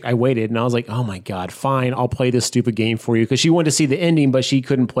it. She's like, I waited. And I was like, oh my God, fine. I'll play this stupid game for you. Because she wanted to see the ending, but she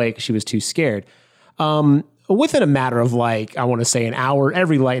couldn't play it because she was too scared. Within a matter of like, I want to say an hour,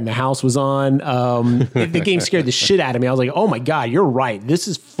 every light in the house was on. The game scared the shit out of me. I was like, oh my God, you're right. This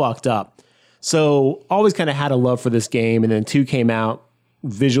is fucked up. So always kind of had a love for this game. And then 2 came out,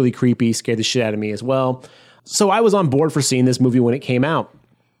 visually creepy, scared the shit out of me as well. So I was on board for seeing this movie when it came out.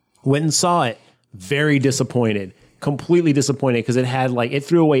 Went and saw it. Very disappointed. Completely disappointed because it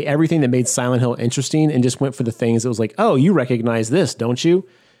threw away everything that made Silent Hill interesting and just went for the things that was like, oh, you recognize this, don't you?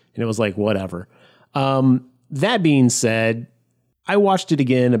 And it was like, whatever. That being said, I watched it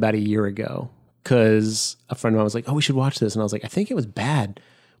again about a year ago because a friend of mine was like, oh, we should watch this. And I was like, I think it was bad.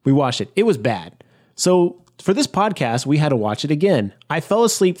 We watched it. It was bad. So for this podcast, we had to watch it again. I fell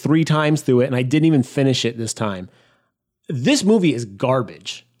asleep 3 times through it, and I didn't even finish it this time. This movie is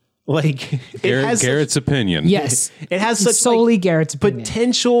garbage. Like Garrett's opinion. Yes. It has such solely Garrett's opinion.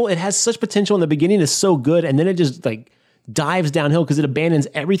 potential. It has such potential in the beginning. It's so good, and then it just like dives downhill because it abandons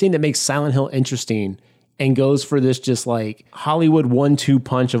everything that makes Silent Hill interesting and goes for this just like Hollywood 1-2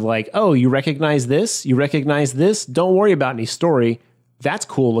 punch of like, oh, you recognize this? You recognize this? Don't worry about any story. That's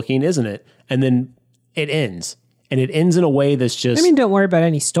cool looking, isn't it? And then it ends. And it ends in a way that's just... I mean, don't worry about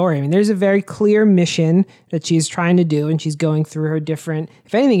any story. I mean, there's a very clear mission that she's trying to do, and she's going through her different...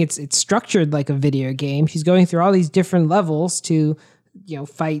 If anything, it's structured like a video game. She's going through all these different levels to,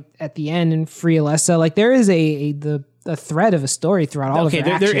 fight at the end and free Alessa. Like, there is a thread of a story throughout all of her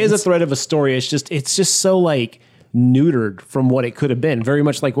actions. There is a thread of a story. It's just so, like, neutered from what it could have been. Very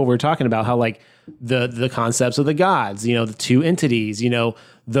much like what we were talking about, how, like, the concepts of the gods, the 2 entities,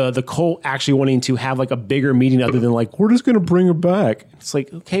 the cult actually wanting to have like a bigger meeting other than like, we're just going to bring her back. It's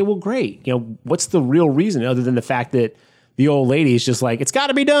like, okay, well, great. What's the real reason other than the fact that the old lady is just like, it's got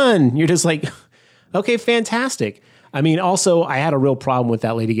to be done. You're just like, okay, fantastic. I mean, also, I had a real problem with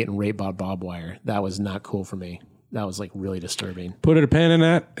that lady getting raped by barbed wire. That was not cool for me. That was like really disturbing. Put a pen in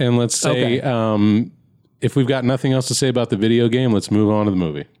that, and let's say if we've got nothing else to say about the video game, let's move on to the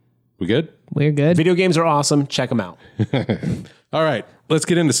movie. We good? We're good. Video games are awesome. Check them out. All right, let's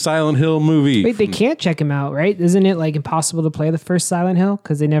get into Silent Hill movie. Wait, they can't check him out, right? Isn't it like impossible to play the first Silent Hill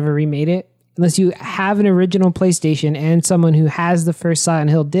because they never remade it? Unless you have an original PlayStation and someone who has the first Silent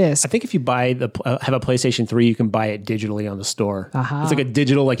Hill disc. I think if you buy have a PlayStation 3, you can buy it digitally on the store. It's like a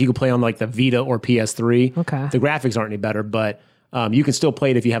digital, like you can play on like the Vita or PS3. Okay. The graphics aren't any better, but you can still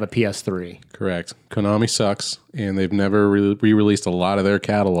play it if you have a PS3. Correct. Konami sucks, and they've never re-released a lot of their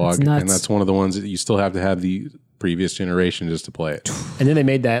catalog, and that's one of the ones that you still have to have the previous generation just to play it. And then they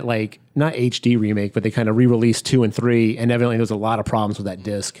made that like not HD remake, but they kind of re-released 2 and 3, and evidently there was a lot of problems with that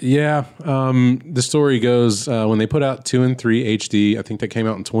disc. Yeah, the story goes when they put out 2 and 3 HD, I think that came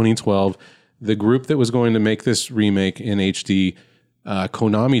out in 2012. The group that was going to make this remake in HD,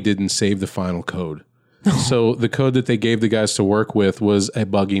 Konami didn't save the final code. So the code that they gave the guys to work with was a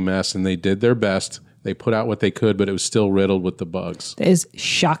buggy mess, and they did their best. They put out what they could, but it was still riddled with the bugs. That is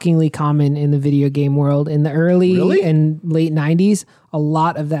shockingly common in the video game world. In the early and late 90s, a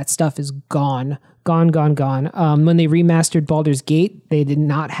lot of that stuff is gone. When they remastered Baldur's Gate, they did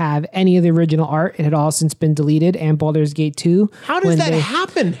not have any of the original art. It had all since been deleted, and Baldur's Gate 2. How does that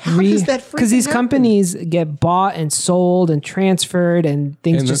happen? Because these companies get bought and sold and transferred, and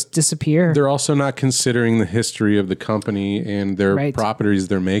things just disappear. They're also not considering the history of the company and their properties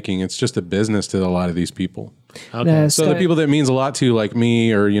they're making. It's just a business to a lot of these people. Okay. So the people that means a lot to, like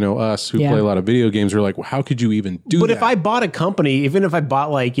me or, us who play a lot of video games, are like, well, how could you even do that? But if I bought a company, even if I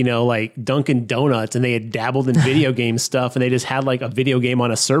bought like Dunkin' Donuts and they had dabbled in video game stuff and they just had like a video game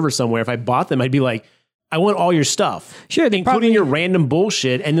on a server somewhere, if I bought them, I'd be like, I want all your stuff. Sure. Including your random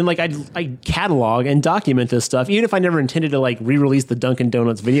bullshit. And then like I'd catalog and document this stuff. Even if I never intended to like re-release the Dunkin'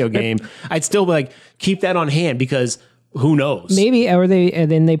 Donuts video game, I'd still like keep that on hand because who knows? Maybe,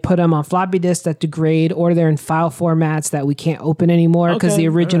 then they put them on floppy disks that degrade, or they're in file formats that we can't open anymore because the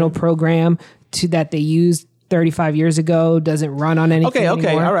original program that they used 35 years ago doesn't run on anything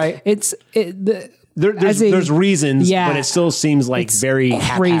anymore. All right. There's reasons, but it still seems like very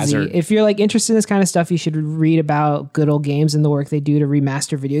crazy. haphazard. If you're like interested in this kind of stuff, you should read about Good Old Games and the work they do to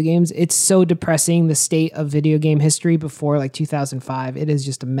remaster video games. It's so depressing, the state of video game history before like 2005. It is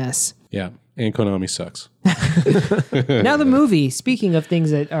just a mess. Yeah, and Konami sucks. Now the movie, speaking of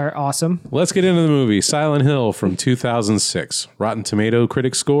things that are awesome. Let's get into the movie. Silent Hill from 2006. Rotten Tomato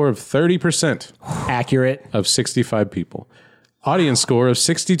critic score of 30%. Accurate. Of 65 people. Audience score of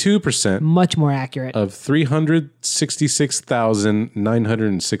 62%. Much more accurate. Of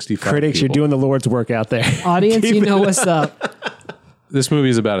 366,965 Critics, people. you're doing the Lord's work out there. Audience, you know what's up. This movie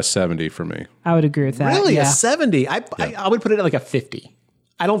is about a 70 for me. I would agree with that. Really? Yeah. A 70? I would put it at like a 50.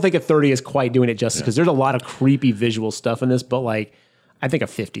 I don't think a 30 is quite doing it justice because there's a lot of creepy visual stuff in this, but like, I think a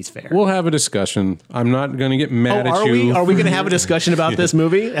 50 is fair. We'll have a discussion. I'm not going to get mad at you. Are we going to have a discussion about this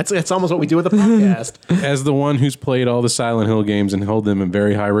movie? That's almost what we do with the podcast. As the one who's played all the Silent Hill games and held them in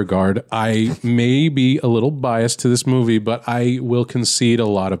very high regard, I may be a little biased to this movie, but I will concede a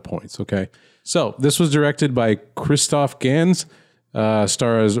lot of points, okay? So, this was directed by Christoph Gans,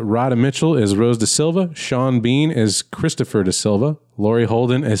 stars Rhoda Mitchell as Rose Da Silva, Sean Bean as Christopher Da Silva, Laurie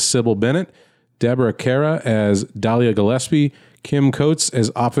Holden as Sybil Bennett, Deborah Cara as Dahlia Gillespie, Kim Coates as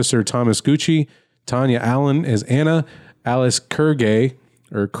Officer Thomas Gucci, Tanya Allen as Anna, Alice Kriege,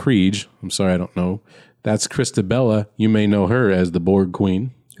 I'm sorry, I don't know. That's Christabella. You may know her as the Borg Queen.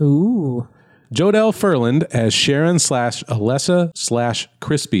 Ooh. Jodelle Ferland as Sharon / Alessa /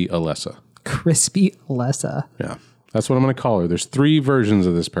 Crispy Alessa. Crispy Alessa. Yeah, that's what I'm going to call her. There's 3 versions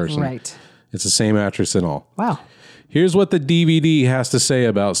of this person. Right. It's the same actress and all. Wow. Here's what the DVD has to say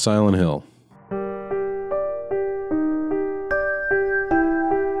about Silent Hill.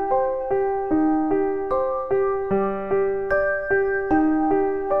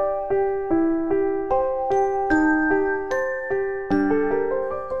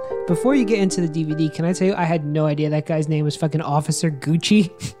 Before you get into the DVD, can I tell you, I had no idea that guy's name was fucking Officer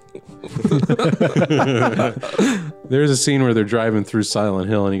Gucci. There's a scene where they're driving through Silent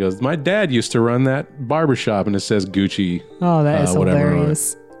Hill and he goes, my dad used to run that barbershop, and it says Gucci. Oh, that is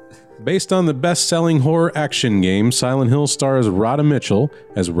hilarious. Based on the best-selling horror action game, Silent Hill stars Rhoda Mitchell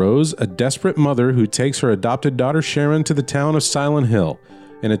as Rose, a desperate mother who takes her adopted daughter Sharon to the town of Silent Hill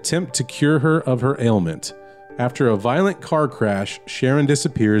in an attempt to cure her of her ailment. After a violent car crash, Sharon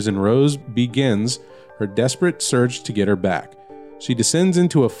disappears and Rose begins her desperate search to get her back. She descends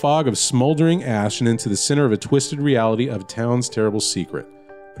into a fog of smoldering ash and into the center of a twisted reality of a town's terrible secret.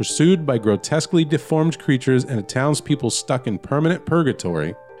 Pursued by grotesquely deformed creatures and a townspeople stuck in permanent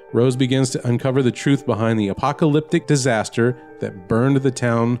purgatory, Rose begins to uncover the truth behind the apocalyptic disaster that burned the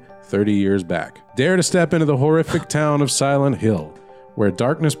town 30 years back. Dare to step into the horrific town of Silent Hill, where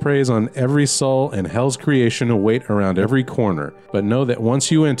darkness preys on every soul and hell's creation await around every corner. But know that once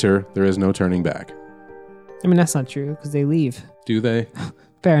you enter, there is no turning back. I mean, that's not true because they leave. Do they?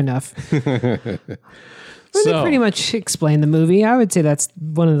 Fair enough. They pretty much explain the movie. I would say that's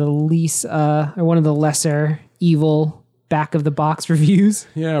one of the least, or one of the lesser evil back of the box reviews.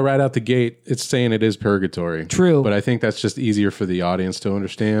 Yeah, right out the gate, it's saying it is purgatory. True. But I think that's just easier for the audience to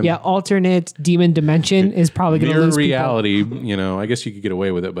understand. Yeah, alternate demon dimension is probably going to lose reality, I guess you could get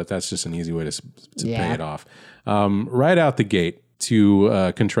away with it, but that's just an easy way to pay it off. Right out the gate,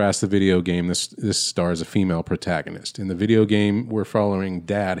 to contrast the video game, this stars a female protagonist. In the video game, we're following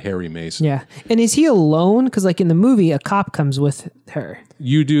Dad, Harry Mason. Yeah. And is he alone? Because like in the movie, a cop comes with her.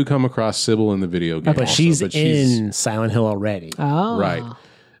 You do come across Sybil in the video game. But she's in Silent Hill already. Oh. Right.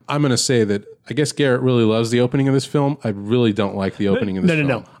 I'm going to say that I guess Garrett really loves the opening of this film. I really don't like the opening of this film.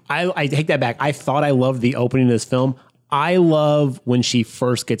 No. I take that back. I thought I loved the opening of this film. I love when she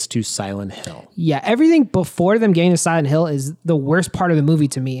first gets to Silent Hill. Yeah, everything before them getting to Silent Hill is the worst part of the movie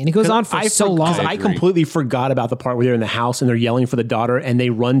to me. And it goes on for so long. I completely forgot about the part where they're in the house and they're yelling for the daughter and they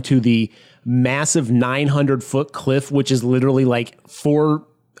run to the massive 900-foot cliff, which is literally like 4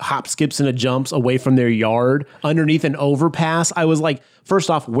 hop, skips, and a jumps away from their yard underneath an overpass. I was like, first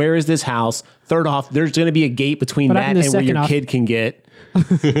off, where is this house? Third off, there's going to be a gate between that and where your kid can get.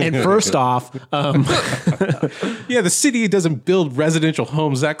 And first off, yeah, the city doesn't build residential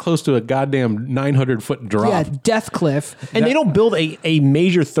homes that close to a goddamn 900-foot drop. Yeah, death cliff. And they don't build a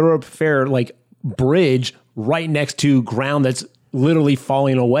major thoroughfare like bridge right next to ground that's literally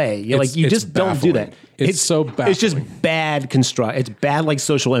falling away. You just don't do that. It's so baffling. It's just bad construct. It's bad like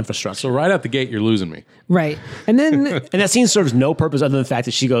social infrastructure. So right out the gate, you're losing me. Right. And then and that scene serves no purpose other than the fact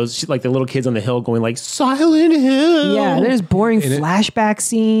that she like the little kids on the hill going like Silent Hill. Yeah, there's boring flashback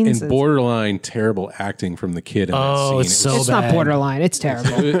scenes and borderline terrible acting from the kid in that scene. It's so it's bad. not borderline. It's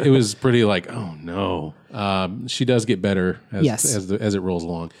terrible. It was pretty like, oh no. She does get better as it rolls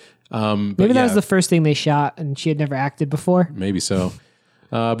along. Maybe that was the first thing they shot, and she had never acted before. Maybe so.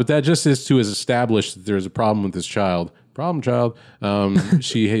 But that just is to establish that there's a problem with this child. Problem child.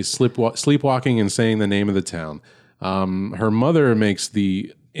 She hates sleepwalking and saying the name of the town. Her mother makes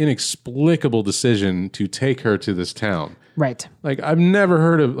the inexplicable decision to take her to this town. Right. Like, I've never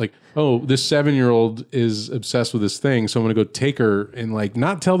heard of, like, oh, this 7-year-old is obsessed with this thing, so I'm going to go take her and, like,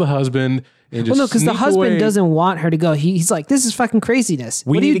 not tell the husband. And just because the husband doesn't want her to go. He's like, this is fucking craziness.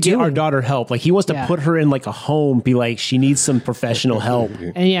 We need to get our daughter help. Like, he wants to put her in, like, a home, be like, she needs some professional help.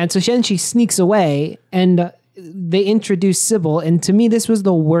 And so she sneaks away, and they introduce Sybil. And to me, this was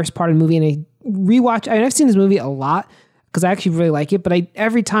the worst part of the movie. And I've seen this movie a lot, because I actually really like it, but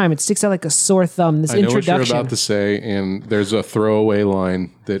every time it sticks out like a sore thumb. This introduction. I know what you're about to say, and there's a throwaway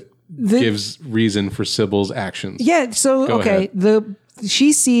line that gives reason for Sybil's actions. Yeah, so, Go ahead.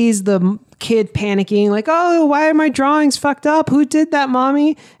 She sees the kid panicking, like, oh, why are my drawings fucked up? Who did that,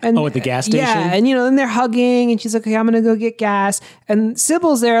 mommy? And at the gas station? Yeah, and then they're hugging, and she's like, okay, I'm going to go get gas. And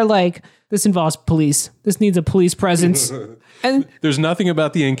Sybil's there like, this involves police. This needs a police presence. And there's nothing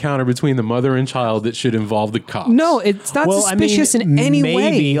about the encounter between the mother and child that should involve the cops. No, it's not suspicious in any way.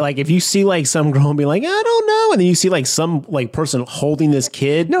 Maybe like if you see like some girl and be like, I don't know, and then you see like some like person holding this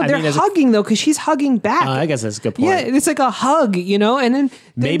kid. No, they're hugging though, because she's hugging back. I guess that's a good point. Yeah, it's like a hug, and then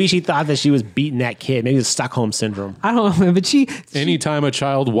maybe she thought that she was beating that kid. Maybe it's Stockholm syndrome. I don't know, but anytime a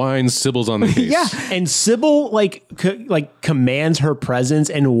child whines, Sybil's on the case. Yeah, and Sybil like commands her presence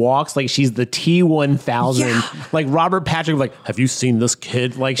and walks like she's the T-1000. Yeah. Like Robert Patrick, like, have you seen this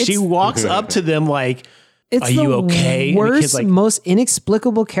kid? Like she walks up to them like, it's are you okay? Worst, like, most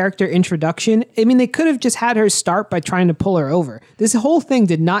inexplicable character introduction. I mean, they could have just had her start by trying to pull her over. This whole thing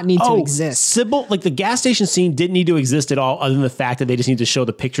did not need to exist. Sybil, like the gas station scene didn't need to exist at all, other than the fact that they just need to show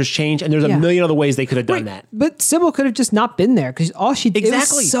the pictures change. And there's a million other ways they could have done that. But Sybil could have just not been there because all she did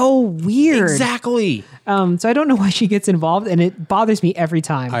was so weird. Exactly. So I don't know why she gets involved, and it bothers me every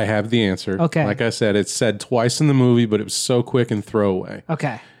time. I have the answer. Okay. Like I said, it's said twice in the movie, but it was so quick and throwaway.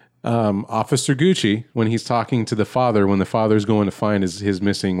 Okay. Officer Gucci, when he's talking to the father, when the father's going to find his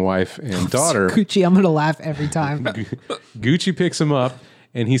missing wife and daughter. Gucci, I'm going to laugh every time. Gucci picks him up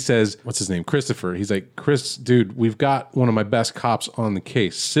and he says, what's his name? Christopher. He's like, Chris, dude, we've got one of my best cops on the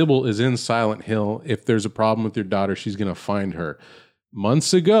case. Sybil is in Silent Hill. If there's a problem with your daughter, she's going to find her.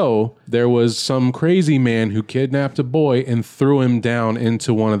 Months ago, there was some crazy man who kidnapped a boy and threw him down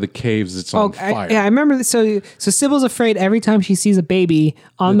into one of the caves that's on fire. I remember. So Sybil's afraid every time she sees a baby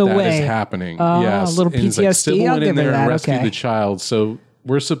on the way. That is happening. Yes. A little PTSD. Like, Sybil I'll went give in there her that. and rescued the child. So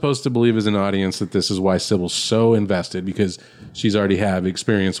we're supposed to believe as an audience that this is why Sybil's so invested, because she's already had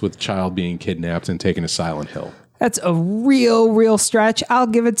experience with child being kidnapped and taken to Silent Hill. That's a real stretch. I'll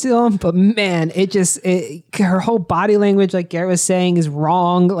give it to him. But man, her whole body language, like Garrett was saying, is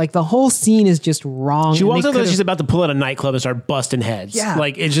wrong. Like the whole scene is just wrong. She walks up like she's about to pull out a nightclub and start busting heads. Yeah.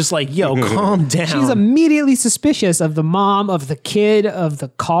 Like it's just like, yo, calm down. She's immediately suspicious of the mom, of the kid, of the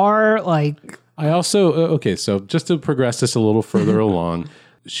car. Like I also, so just to progress this a little further along,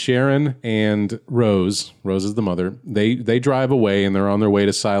 Sharon and Rose is the mother, they drive away and they're on their way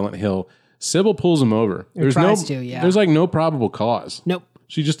to Silent Hill. Sybil pulls him over. There's like no probable cause. Nope.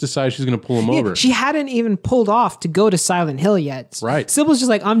 She just decides she's going to pull him over. She hadn't even pulled off to go to Silent Hill yet. Right. Sybil's just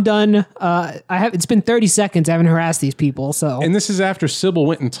like, I'm done. It's been 30 seconds. I haven't harassed these people. So. And this is after Sybil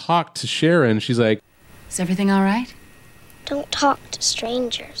went and talked to Sharon. She's like, is everything all right? Don't talk to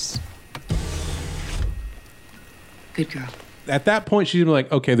strangers. Good girl. At that point, she'd be like,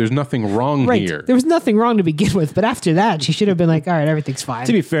 okay, there's nothing wrong here. There was nothing wrong to begin with. But after that, she should have been like, all right, everything's fine.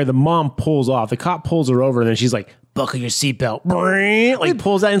 To be fair, the mom pulls off. The cop pulls her over, and then she's like, buckle your seatbelt. Like,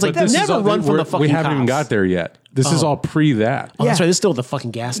 pulls out. And it's like, never run from the fucking We haven't cops. even got there yet. This is all pre that. Oh, that's right. This is still at the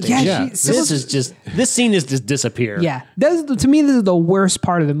fucking gas station. Yeah, this scene is just disappear. Yeah. To me, this is the worst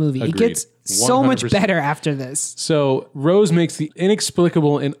part of the movie. Agreed. It gets so much 100%. better after this. So Rose makes the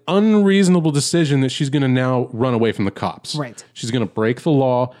inexplicable and unreasonable decision that she's going to now run away from the cops. Right. She's going to break the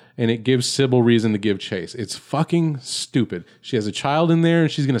law, and it gives Sybil reason to give chase. It's fucking stupid. She has a child in there,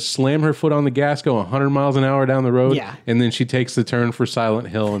 and she's going to slam her foot on the gas, go 100 miles an hour down the road, Yeah. and then she takes the turn for Silent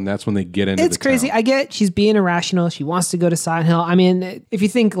Hill, and that's when they get into It's the crazy. town. I get she's being irrational. She wants to go to Silent Hill. I mean, if you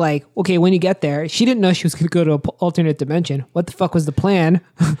think like, okay, when you get there, she didn't know she was going to go to an alternate dimension. What the fuck was the plan?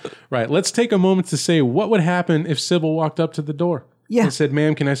 Right. Let's take a moment to say what would happen if Sybil walked up to the door and said,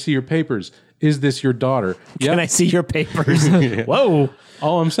 "Ma'am, can I see your papers? Is this your daughter?" Can I see your papers? Whoa.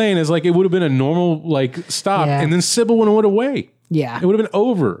 All I'm saying is like it would have been a normal like stop, Yeah. and then Sybil would have went away. Yeah. It would have been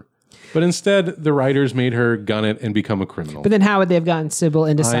over. But instead, the writers made her gun it and become a criminal. But then how would they have gotten Sybil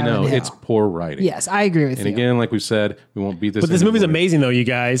into I Silent know Hill? it's poor writing. Yes, I agree with And you. again, like we said, we won't beat this. But this into movie's the void. amazing, though, you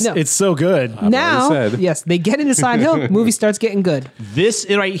guys. No. It's so good. Now, said. yes, they get into Silent Hill. Movie starts getting good. This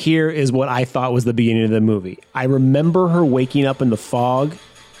right here is what I thought was the beginning of the movie. I remember her waking up in the fog,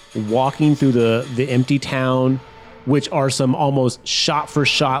 walking through the empty town, which are some almost shot for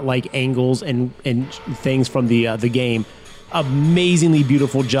shot like angles and things from the game. Amazingly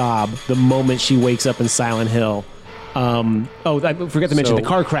beautiful job the moment she wakes up in Silent Hill. I forgot to mention So, the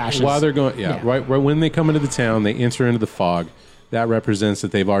car crashes. While they're going, right when they come into the town, they enter into the fog. That represents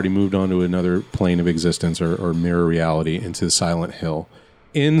that they've already moved on to another plane of existence or mirror reality into Silent Hill.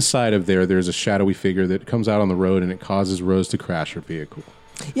 Inside of there's a shadowy figure that comes out on the road and it causes Rose to crash her vehicle.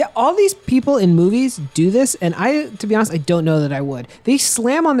 Yeah, all these people in movies do this, and to be honest, I don't know that I would. They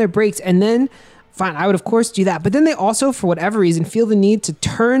slam on their brakes, and then, fine, I would of course do that, but then they also, for whatever reason, feel the need to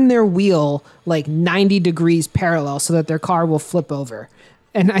turn their wheel like 90 degrees parallel so that their car will flip over.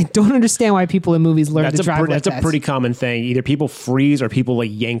 And I don't understand why people in movies learn to drive like that. That's a pretty common thing. Either people freeze or people like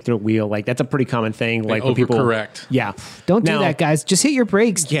yank their wheel. Like that's a pretty common thing. Like when people overcorrect. Yeah. Don't do that, guys. Just hit your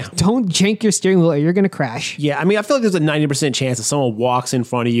brakes. Yeah. Don't jank your steering wheel or you're going to crash. Yeah, I mean, I feel like there's a 90% chance that someone walks in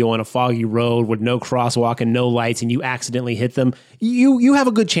front of you on a foggy road with no crosswalk and no lights and you accidentally hit them. You have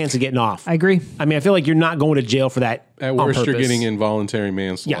a good chance of getting off. I agree. I mean, I feel like you're not going to jail for that. At on worst, you're purpose. getting involuntary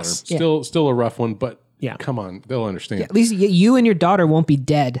manslaughter. Yes. Still a rough one, but Yeah. come on, they'll understand. At least you and your daughter won't be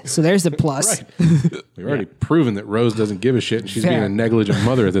dead. So there's the plus. Right. We've already proven that Rose doesn't give a shit and she's Fair. being a negligent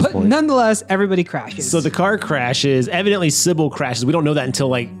mother at this But point. nonetheless, everybody crashes. So the car crashes. Evidently, Sybil crashes. We don't know that until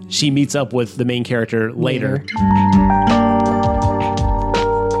like she meets up with the main character later.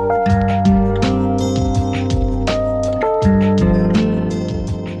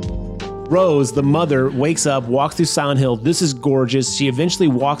 Rose, the mother, wakes up, walks through Silent Hill. This is gorgeous. She eventually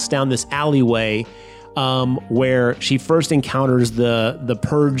walks down this alleyway where she first encounters the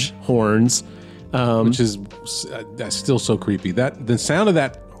purge horns. Which is that's still so creepy. That the sound of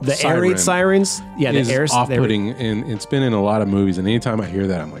that Air raid sirens. Yeah, is the air off-putting, and it's been in a lot of movies. And anytime I hear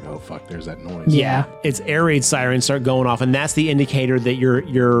that, I'm like, oh fuck, there's that noise. yeah. It's air raid sirens start going off, and that's the indicator that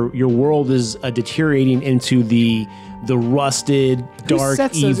your world is deteriorating into the rusted, Who dark,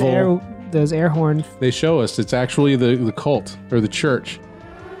 sets evil. those air horns? They show us it's actually the cult or the church.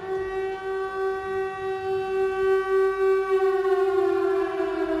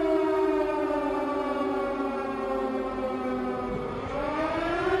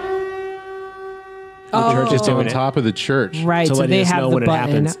 The church is It's on doing it top of the church. Right. to So let they us have know the when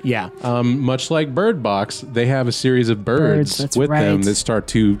button. it happens. Yeah. Much like Bird Box, they have a series of birds That's with them right. that start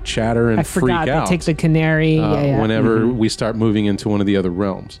to chatter and I freak forgot. out. They take the canary. Whenever we start moving into one of the other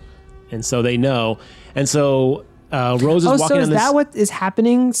realms. And so they know. And so Rose is Oh, walking so on is this. that what is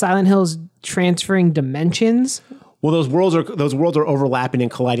happening? Silent Hill's transferring dimensions? Well, those worlds are overlapping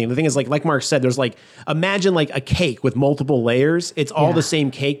and colliding. The thing is, like Mark said, there's like imagine like a cake with multiple layers. It's all Yeah. the same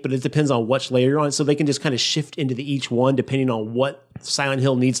cake, but it depends on which layer you're on. So they can just kind of shift into each one depending on what Silent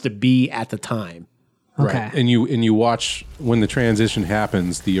Hill needs to be at the time. Okay. Right. And you watch when the transition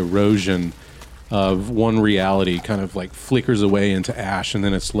happens, the erosion of one reality kind of like flickers away into ash, and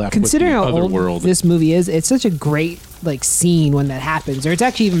then it's left Considering with how the other old world. this movie is, it's such a great like scene when that happens. Or it's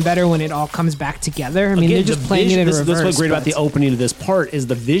actually even better when it all comes back together. I mean, Again, they're just the playing it in this, reverse. This is what's great about but- the opening of this part is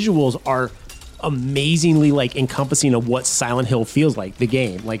the visuals are amazingly like encompassing of what Silent Hill feels like, the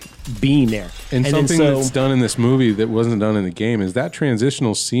game, like being there. And then something that's done in this movie that wasn't done in the game is that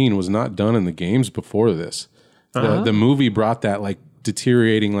transitional scene was not done in the games before this. The movie brought that like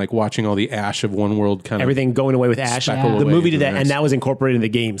deteriorating, like watching all the ash of one world kind everything going away with ash. speckle The away movie into did the that, next. and that was incorporated in the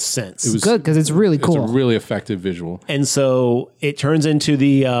game since. It was good because it's really It's cool. a really effective visual. And so it turns into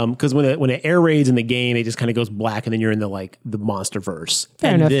the because when it air raids in the game, it just kind of goes black, and then you're in the monster verse.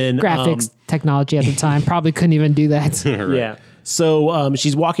 Fair and enough. then Graphics technology at the time probably couldn't even do that. yeah. So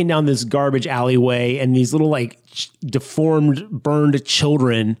she's walking down this garbage alleyway, and these little deformed, burned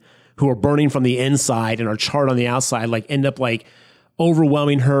children who are burning from the inside and are charred on the outside, like end up like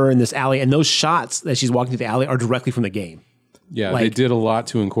overwhelming her in this alley. And those shots that she's walking through the alley are directly from the game. Yeah, Like- they did a lot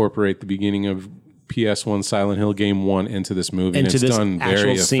to incorporate the beginning of PS1 Silent Hill Game 1 into this movie, and it's done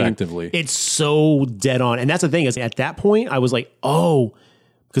very effectively. It's so dead on. And that's the thing is, at that point, I was like, oh,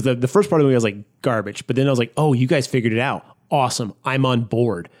 because the first part of the movie I was like garbage, but then I was like, oh, you guys figured it out. Awesome. I'm on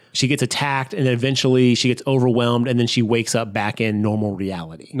board. She gets attacked, and then eventually she gets overwhelmed, and then she wakes up back in normal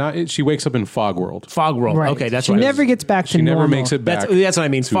reality. She wakes up in Fog World. Fog World. Right. Okay, that's she right. never gets back to She normal. never makes it back. That's what I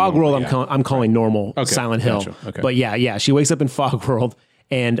mean. Fog World, normal, I'm calling normal Okay, Silent Hill. gotcha. Okay. But yeah, she wakes up in Fog World,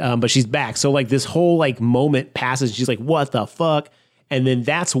 and but she's back. So like this whole like moment passes. She's like, what the fuck? And then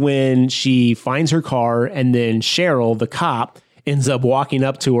that's when she finds her car, and then Cheryl, the cop, ends up walking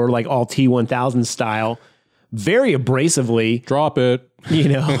up to her like all T-1000 style, very abrasively. Drop it. You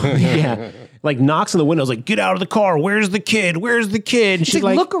know, yeah. Like knocks on the windows, like, get out of the car. Where's the kid? Where's the kid? And She's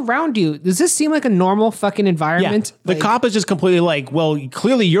like, look around you. Does this seem like a normal fucking environment? The cop is just completely like, well,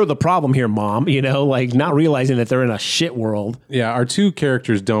 clearly you're the problem here, mom. You know, like not realizing that they're in a shit world. Yeah, our two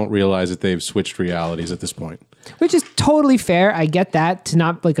characters don't realize that they've switched realities at this point. Which is totally fair. I get that, to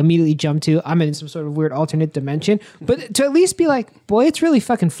not like immediately jump to I'm in some sort of weird alternate dimension, but to at least be like, boy, it's really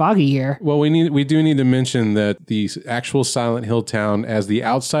fucking foggy here. Well, we do need to mention that the actual Silent Hill town, as the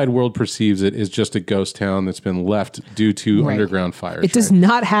outside world perceives it, is just a ghost town that's been left due to underground fires. It does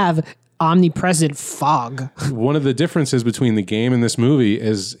not have omnipresent fog. One of the differences between the game and this movie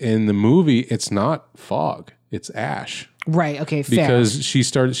is in the movie, it's not fog, it's ash. Right. Okay. Fair. Because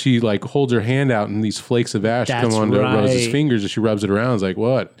she like holds her hand out and these flakes of ash That's come onto right. Rose's fingers as she rubs it around. It's like,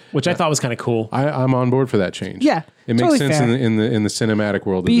 what? Which I thought was kind of cool. I'm on board for that change. Yeah, it makes totally sense fair. in the cinematic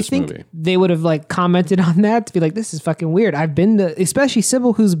world But of you this think movie. they would have like commented on that to be like, this is fucking weird. I've been to, especially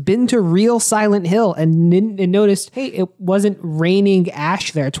Sybil, who's been to real Silent Hill and noticed, hey, it wasn't raining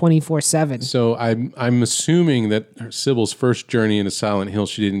ash there 24/7. So I'm assuming that Sybil's first journey into Silent Hill,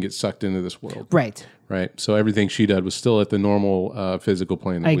 she didn't get sucked into this world. Right. Right. So everything she did was still at the normal physical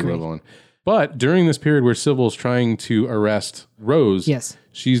plane that I we agree. live on. But during this period where Sybil's trying to arrest Rose, Yes.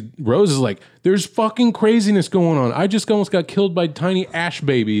 Rose is like, there's fucking craziness going on. I just almost got killed by tiny ash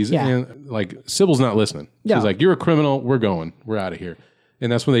babies. Yeah. And like Sybil's not listening. No. She's like, you're a criminal. We're going. We're out of here.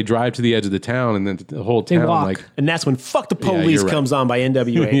 And that's when they drive to the edge of the town, and then the whole town walk. like And that's when Fuck the Yeah, Police you're right. comes on by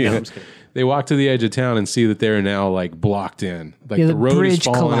NWA. Yeah. No, I'm just kidding. They walk to the edge of town and see that they're now like blocked in. Like Yeah, the the road is bridge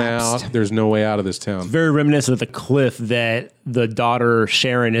falling collapsed. out. There's no way out of this town. Very reminiscent of the cliff that the daughter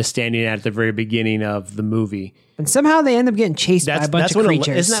Sharon is standing at the very beginning of the movie. And somehow they end up getting chased by a bunch of when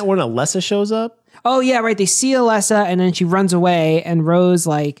creatures. isn't that when Alessa shows up? Oh yeah, right. They see Alessa and then she runs away and Rose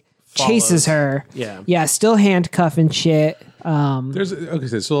like chases her. Yeah. Yeah, still handcuffed and shit. So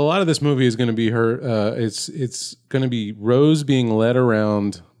a lot of this movie is going to be her. It's going to be Rose being led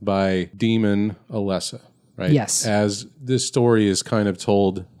around by demon Alessa, right? Yes. As this story is kind of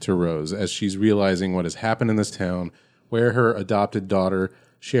told to Rose as she's realizing what has happened in this town, where her adopted daughter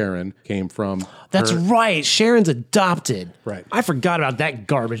Sharon came from. That's right. Sharon's adopted. Right. I forgot about that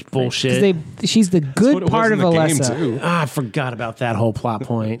garbage bullshit. She's the what good it was part in of the game, Alessa. too. I forgot about that whole plot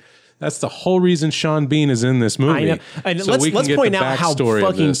point. That's the whole reason Sean Bean is in this movie. I know. And So we can let's get point the out how backstory of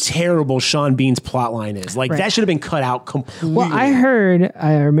fucking this. terrible Sean Bean's plot line is. Like, Right. that should have been cut out completely. Well, I remember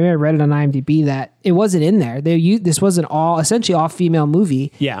I read it on IMDb that it wasn't in there. This was an essentially all female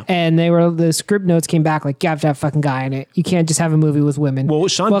movie. Yeah. And the script notes came back like, you have to have a fucking guy in it. You can't just have a movie with women. Well,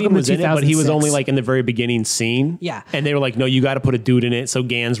 Sean Welcome Bean to was in it, but he was 2006. only like in the very beginning scene. Yeah. And they were like, no, you got to put a dude in it. So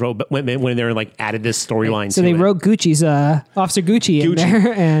Gans went in there and like added this storyline So to they it. wrote Gucci's Officer Gucci in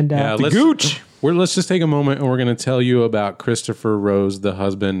there, and Yeah, let's just take a moment and we're going to tell you about Christopher Rose, the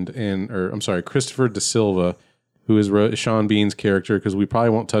husband, Christopher De Silva, who is Sean Bean's character, because we probably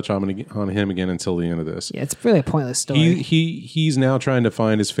won't touch on him again until the end of this. yeah, it's really a pointless story. He's now trying to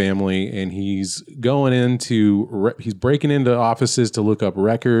find his family, and he's he's breaking into offices to look up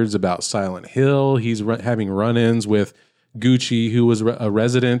records about Silent Hill. He's having run-ins with Gucci, who was a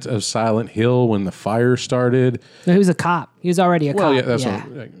resident of Silent Hill when the fire started. No, he was a cop. He was already a cop. Well, yeah, that's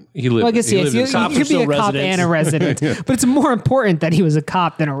what he lived. Well, I guess he yes, lived in you Silent could be a still cop residents. and a resident, but it's more important that he was a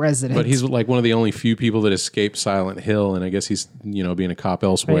cop than a resident. But he's like one of the only few people that escaped Silent Hill, and I guess he's being a cop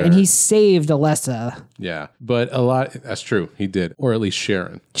elsewhere. Right, and he saved Alessa. Yeah, but that's true. He did, or at least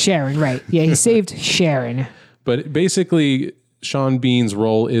Sharon. Sharon, right? Yeah, he saved Sharon. But basically, Sean Bean's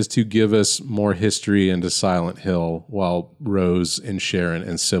role is to give us more history into Silent Hill while Rose and Sharon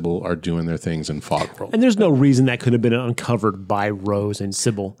and Sybil are doing their things in Fog World. And there's no reason that could have been uncovered by Rose and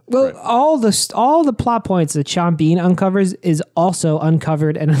Sybil. Well, all the plot points that Sean Bean uncovers is also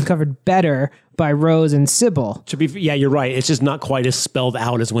uncovered and uncovered better by Rose and Sybil. Yeah, you're right. It's just not quite as spelled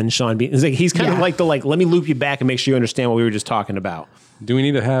out as when Sean Bean. It's like, he's kind of like let me loop you back and make sure you understand what we were just talking about. Do we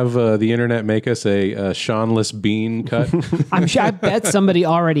need to have the internet make us a Seanless Bean cut? I'm sure. I bet somebody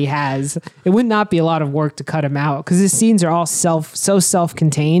already has. It would not be a lot of work to cut him out because his scenes are all so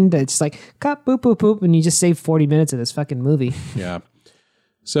self-contained that it's just like cut, boop, boop, boop, and you just save 40 minutes of this fucking movie. Yeah.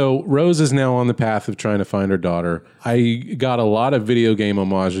 So Rose is now on the path of trying to find her daughter. I got a lot of video game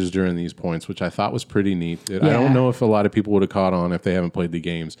homages during these points, which I thought was pretty neat. I don't know if a lot of people would have caught on if they haven't played the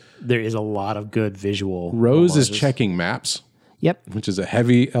games. There is a lot of good visual. Rose homages. is checking maps. Yep. Which is a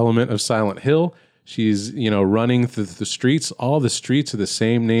heavy element of Silent Hill. She's, running through the streets. All the streets are the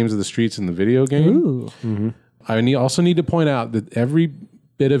same names of the streets in the video game. Ooh. Mm-hmm. I also need to point out that every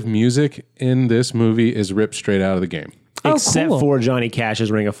bit of music in this movie is ripped straight out of the game. Except cool. for Johnny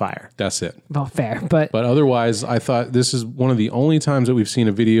Cash's Ring of Fire. That's it. Well, fair, but otherwise, I thought this is one of the only times that we've seen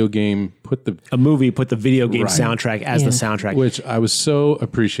a video game put the video game Right. soundtrack as the soundtrack. which I was so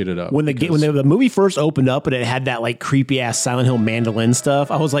appreciative of. When the movie first opened up and it had that like creepy ass Silent Hill mandolin stuff,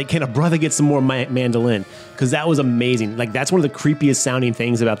 I was like, can a brother get some more mandolin? Because that was amazing. Like that's one of the creepiest sounding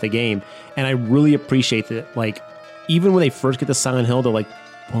things about the game, and I really appreciate that. Like even when they first get to Silent Hill, they're like,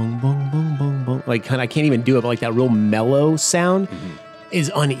 boom, boom, boom, boom, boom. Like kind of, I can't even do it, but like that real mellow sound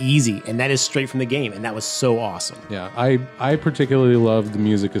is uneasy, and that is straight from the game, and that was so awesome. Yeah, I particularly love the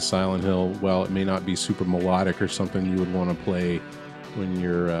music of Silent Hill. While it may not be super melodic or something you would want to play when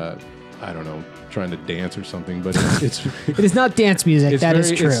you're, I don't know, trying to dance or something, but it's it is not dance music. That is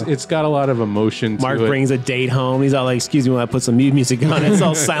true. It's got a lot of emotion to Mark it. brings a date home. He's all like, excuse me when I put some music on. It's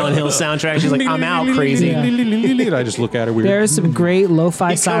all Silent Hill soundtrack. She's like, I'm out crazy. And I just look at her weird. There's some great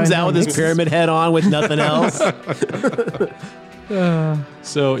lo-fi He Silent comes out Hill with his mixes. pyramid head on with nothing else.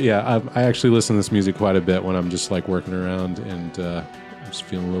 So yeah, I actually listen to this music quite a bit when I'm just like working around and I'm just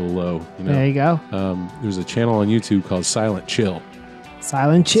feeling a little low. There you go. There's a channel on YouTube called Silent Chill.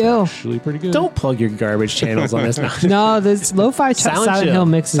 Silent Chill. It's actually pretty good. Don't plug your garbage channels on this. No, this lo-fi Silent Hill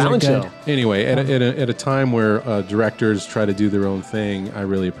mixes Silent are good. Chill. Anyway, at a time where directors try to do their own thing, I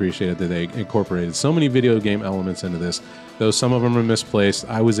really appreciated that they incorporated so many video game elements into this. Though some of them are misplaced,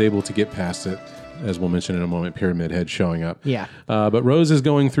 I was able to get past it. As we'll mention in a moment, Pyramid Head showing up. Yeah. But Rose is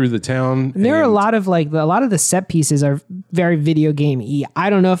going through the town. And there are a lot of the set pieces are very video game-y.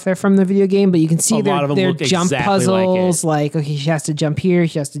 I don't know if they're from the video game, but you can see A lot of them their look jump exactly puzzles. Like, okay, she has to jump here,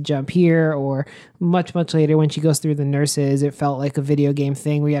 she has to jump here, or much later when she goes through the nurses, it felt like a video game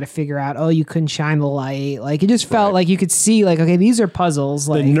thing where you had to figure out, oh, you couldn't shine the light. Like it just felt like you could see, like, okay, these are puzzles.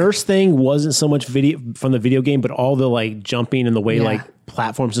 Like The nurse thing wasn't so much video from the video game, but all the like jumping and the way like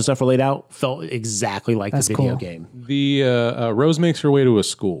platforms and stuff were laid out felt exactly like That's the video cool. game. The Rose makes her way to a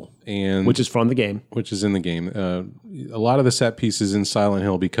school, and Which is from the game. which is in the game. A lot of the set pieces in Silent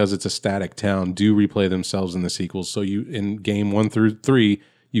Hill, because it's a static town, do replay themselves in the sequels. So you in game 1 through 3,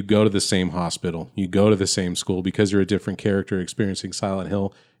 you go to the same hospital, you go to the same school because you're a different character experiencing Silent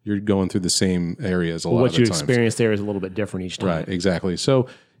Hill. You're going through the same areas a lot What of the you times. experience there is a little bit different each time. Right, exactly. So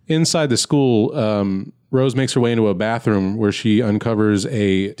inside the school, Rose makes her way into a bathroom where she uncovers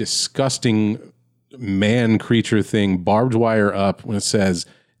a disgusting man creature thing, barbed wire up, when it says,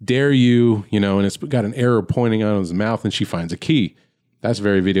 "Dare you," and it's got an arrow pointing out of his mouth, and she finds a key. That's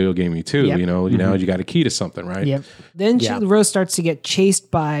very video gamey too. Yep. Now you got a key to something, right? Yep. Then Rose starts to get chased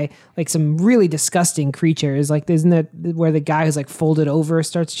by like some really disgusting creatures. Like, isn't that where the guy who's like folded over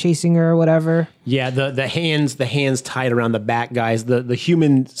starts chasing her or whatever? Yeah, the hands tied around the back guys, the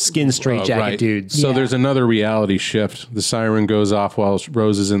human skin straitjacket Right. dudes. So there's another reality shift. The siren goes off while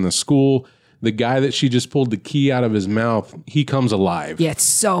Rose is in the school. The guy that she just pulled the key out of his mouth, he comes alive. Yeah, it's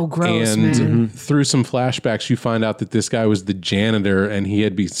so gross, And man. through some flashbacks, you find out that this guy was the janitor and he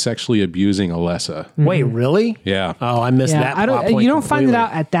had been sexually abusing Alessa. Wait, really? Yeah. Oh, I missed Yeah, that. I plot don't. point You don't find it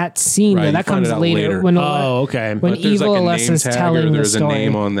completely. out at that scene. Right, though. you That find comes it out later. later. When Oh, okay. When But there's evil like a name Alessa's tag, telling or the there's a story.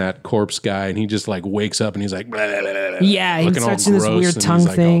 name on that corpse guy, and he just like wakes up and he's like, blah, blah, blah, blah, Yeah, he looking all starts in this gross, weird and tongue he's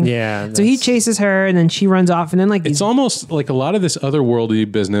like, thing. oh. Yeah. So he that's- chases her, and then she runs off, and then like It's these. almost like a lot of this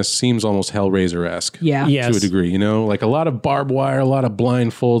otherworldly business seems almost Hellraiser-esque. Yeah. Yes. To a degree, like a lot of barbed wire, a lot of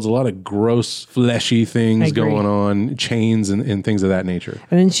blindfolds, a lot of gross, fleshy I things agree. going on, chains and things of that nature.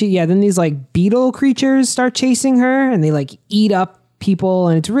 And then then these like beetle creatures start chasing her, and they like eat up people,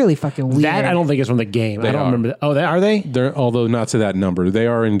 and it's really fucking weird. That I don't think is from the game. I don't are. remember. Oh, are they? They're although not to that number. They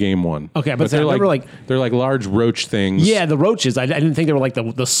are in game 1. Okay, but they're I remember, like- they're like large roach things. Yeah, the roaches. I didn't think they were like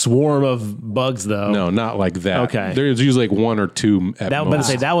the swarm of bugs though. No, not like that. Okay. There's usually like 1 or 2 at That, most. but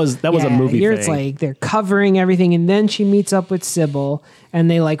say that was a movie here thing. it's like they're covering everything, and then she meets up with Sybil, and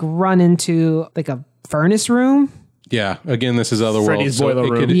they like run into like a furnace room. Yeah. Again, this is Otherworld. Freddy's boiler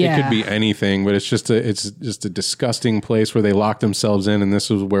room. It could be anything, but it's just a disgusting place where they lock themselves in, and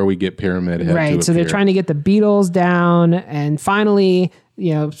this is where we get Pyramid Head. Right. So they're trying to get the Beatles down, and finally,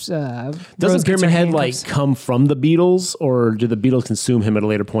 doesn't Pyramid Head come from the Beatles, or do the Beatles consume him at a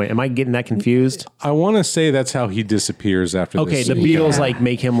later point? Am I getting that confused? I want to say that's how he disappears after this. Okay, the Beatles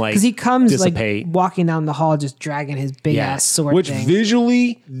make him because he comes dissipate. Walking down the hall, just dragging his big ass sword. Which thing.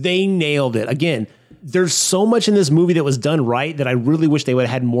 visually they nailed it. Again, there's so much in this movie that was done right that I really wish they would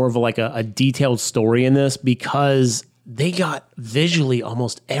have had more of a detailed story in this, because they got visually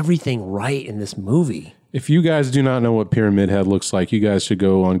almost everything right in this movie. If you guys do not know what Pyramid Head looks like, you guys should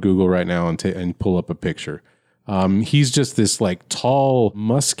go on Google right now and pull up a picture. He's just this tall,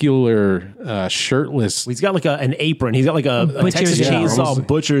 muscular, shirtless. He's got an apron. He's got a Texas Chainsaw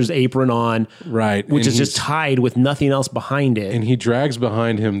butcher's apron on, right? Which is just tied with nothing else behind it. And he drags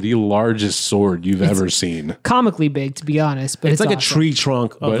behind him the largest sword you've ever seen. Comically big, to be honest, but it's like awesome. A tree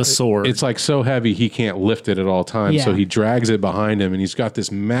trunk of a sword. It's so heavy he can't lift it at all times. Yeah. So he drags it behind him, and he's got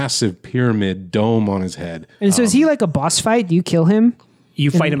this massive pyramid dome on his head. And so is he like a boss fight? Do you kill him? You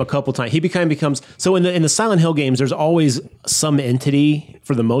fight him a couple times. He becomes so in the Silent Hill games. There's always some entity,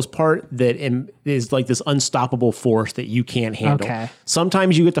 for the most part, that is like this unstoppable force that you can't handle. Okay.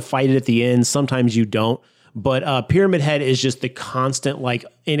 Sometimes you get to fight it at the end. Sometimes you don't. But Pyramid Head is just the constant,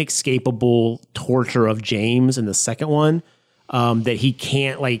 inescapable torture of James in the second one. That he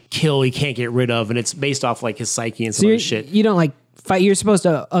can't kill. He can't get rid of, and it's based off his psyche and some other shit. You don't fight. You're supposed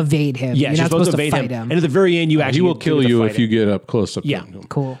to evade him. Yeah, you're not supposed to evade fight him. And at the very end, he will kill you if you get up close up to him.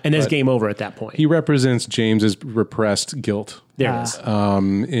 Cool. And then it's game over at that point. He represents James's repressed guilt. There it is.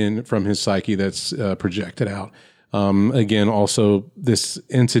 From his psyche that's projected out. Again, also this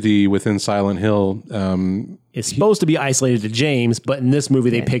entity within Silent Hill is supposed to be isolated to James, but in this movie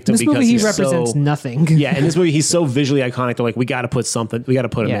they picked him because he represents nothing. Yeah, in this movie he's so visually iconic. They're we got to put something. We got to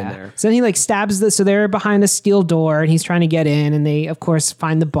put him in there. So then he stabs so they're behind a steel door, and he's trying to get in, and they of course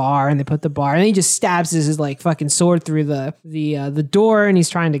find the bar, and they put the bar, and then he just stabs his fucking sword through the door, and he's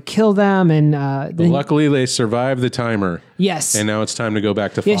trying to kill them, and luckily they survive the timer. Yes. And now it's time to go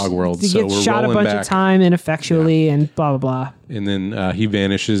back to Fog World. So we're shot a bunch of time ineffectually, and blah, blah, blah. And then he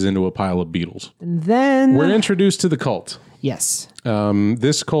vanishes into a pile of beetles. And then we're introduced to the cult. Yes.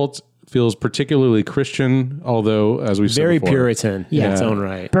 This cult feels particularly Christian, although, as we've said before, very Puritan in its own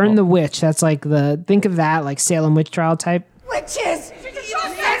right. Burn the witch. That's think of that, Salem witch trial type. Witches! You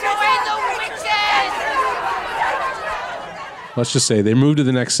sent away the witches! Let's just say they move to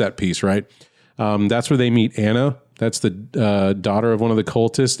the next set piece, right? That's where they meet Anna. That's the daughter of one of the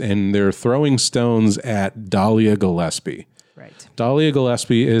cultists, and they're throwing stones at Dahlia Gillespie. Right. Dahlia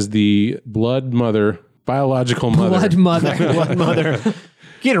Gillespie is the biological mother. Blood mother.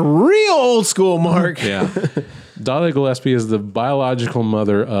 Getting real old school, Mark. Yeah. Dahlia Gillespie is the biological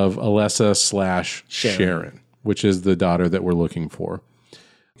mother of Alessa/Sharon, which is the daughter that we're looking for.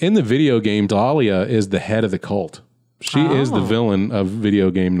 In the video game, Dahlia is the head of the cult. She is the villain of video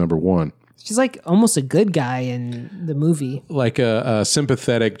game number 1. She's almost a good guy in the movie. Like a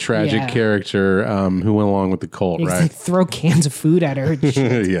sympathetic, tragic character who went along with the cult, right? Throw cans of food at her.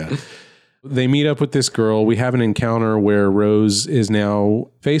 Yeah. They meet up with this girl. We have an encounter where Rose is now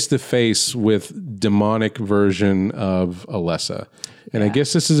face to face with demonic version of Alessa. And I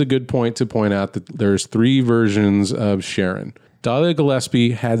guess this is a good point to point out that there's 3 versions of Sharon. Dahlia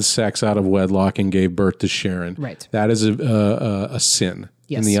Gillespie had sex out of wedlock and gave birth to Sharon. Right. That is a sin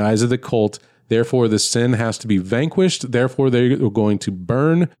in the eyes of the cult. Therefore, the sin has to be vanquished. Therefore, they're going to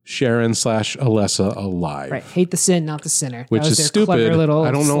burn Sharon/Alessa alive. Right. Hate the sin, not the sinner. Which is stupid. I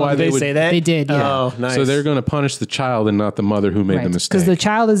don't know why they would say that. They did, yeah. Oh, nice. So they're going to punish the child and not the mother who made the mistake. Because the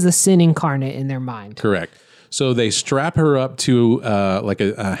child is the sin incarnate in their mind. Correct. So they strap her up to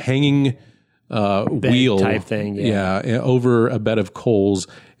a hanging wheel type thing. Yeah, over a bed of coals,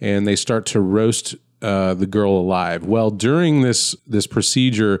 and they start to roast the girl alive. Well, during this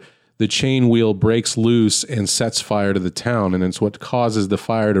procedure, the chain wheel breaks loose and sets fire to the town, and it's what causes the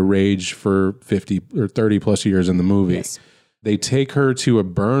fire to rage for 50 or 30 plus years in the movie. Yes. They take her to a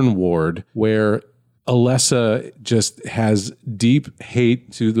burn ward where Alessa just has deep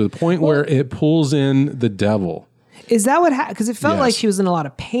hate to the point where it pulls in the devil. Is that what happened? Because it felt like she was in a lot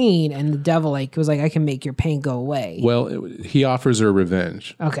of pain, and the devil was like, I can make your pain go away. Well, he offers her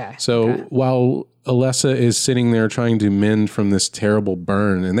revenge. Okay. So while Alessa is sitting there trying to mend from this terrible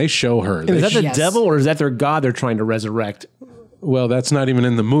burn, and they show her. Is that the devil, or is that their god they're trying to resurrect? Well, that's not even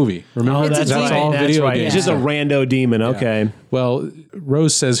in the movie. Remember, that's all right. video That's games. It's just a rando demon. Okay. Well,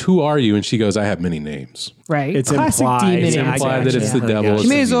 Rose says, "Who are you?" And she goes, "I have many names." Right. It's Classic implied. demon. It's answer. Implied that it's the devil. She it's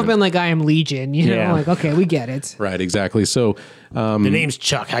may the as well have demon. been like, I am Legion. You know, like, okay, we get it. Right, exactly. So The name's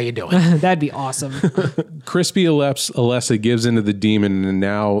Chuck. How you doing? That'd be awesome. Crispy Alessa gives into the demon, and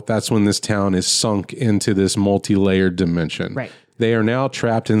now that's when this town is sunk into this multi-layered dimension. Right. They are now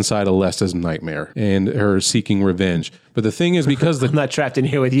trapped inside Alessa's nightmare and are seeking revenge. But the thing is, because I'm not trapped in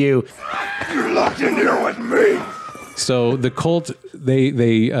here with you. You're locked in here with me. So the cult,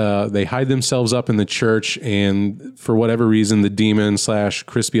 they hide themselves up in the church, and for whatever reason, the demon /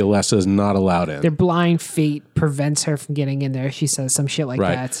 Crispy Alessa is not allowed in. Their blind fate prevents her from getting in there. She says some shit like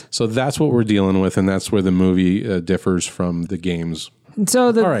that. So that's what we're dealing with, and that's where the movie differs from the games. And so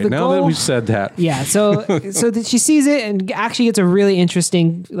All right, now that we've said that, yeah. So that she sees it and actually gets a really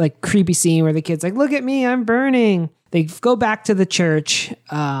interesting, like, creepy scene where the kid's like, "Look at me, I'm burning." They go back to the church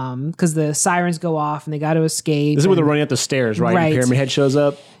because the sirens go off and they got to escape. This is where they're running up the stairs, right? Right. And Pyramid Head shows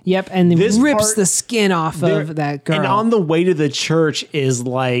up. Yep, and This rips part- the skin off of that girl. And on the way to the church is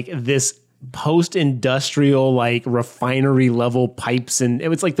like this post-industrial, like refinery level pipes, and it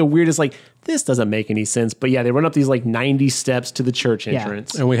was like the weirdest. Like, this doesn't make any sense. But yeah, they run up these like 90 steps to the church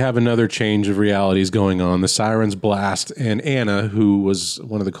entrance. and we have another change of realities going on. The sirens blast, and Anna, who was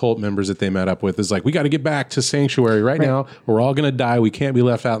one of the cult members that they met up with, is like, "We got to get back to Sanctuary right now. We're all going to die. We can't be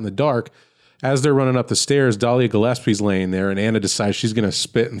left out in the dark." As they're running up the stairs, Dahlia Gillespie's laying there, and Anna decides she's going to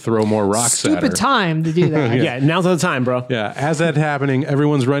spit and throw more rocks at her. Stupid time to do that. Yeah, now's the time, bro. Yeah, as that's happening,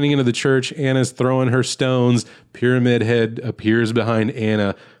 everyone's running into the church. Anna's throwing her stones. Pyramid Head appears behind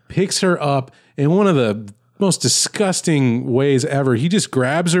Anna, picks her up, in one of the most disgusting ways ever. He just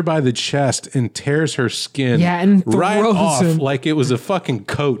grabs her by the chest and tears her skin and right throws off him. like it was a fucking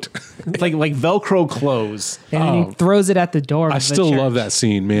coat. like Velcro clothes. And then he throws it at the door. I still love that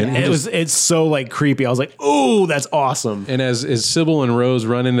scene, man. It's so like creepy. I was like, "Ooh, that's awesome." And as Sybil and Rose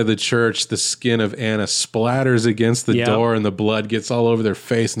run into the church, the skin of Anna splatters against the door and the blood gets all over their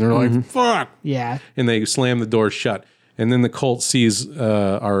face. And they're like, "Fuck." Yeah. And they slam the door shut. And then the cult sees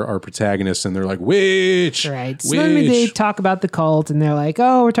our protagonist, and they're like, "Witch!" Right. So witch. then they talk about the cult, and they're like,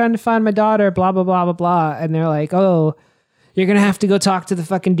 "Oh, we're trying to find my daughter, blah, blah, blah, blah, blah." And they're like, "Oh, you're going to have to go talk to the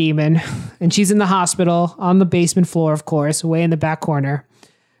fucking demon." And she's in the hospital on the basement floor, of course, way in the back corner.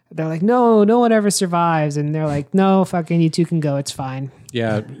 They're like, "No, no one ever survives." And they're like, "No, fucking you two can go. It's fine."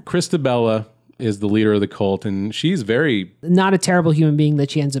 Yeah, Christabella is the leader of the cult, and she's very Not a terrible human being that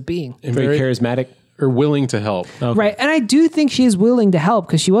she ends up being. Very charismatic. or willing to help. Right. And I do think she is willing to help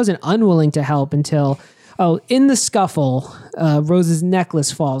because she wasn't unwilling to help until, in the scuffle, Rose's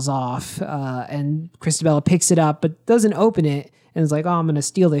necklace falls off and Christabella picks it up but doesn't open it and is like, "Oh, I'm going to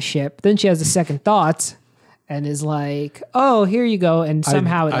steal this shit." But then she has a second thought and is like, "Oh, here you go." And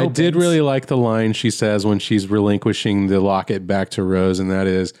somehow it opens. I did really like the line she says when she's relinquishing the locket back to Rose, and that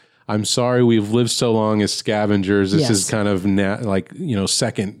is, "I'm sorry we've lived so long as scavengers. This is kind of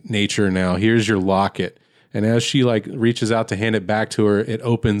second nature now. Here's your locket." And as she like reaches out to hand it back to her, it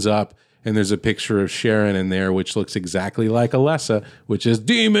opens up and there's a picture of Sharon in there, which looks exactly like Alessa, which is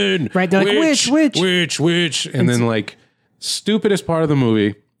demon. Right. They're like, witch. And then like stupidest part of the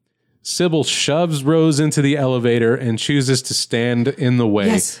movie, Sybil shoves Rose into the elevator and chooses to stand in the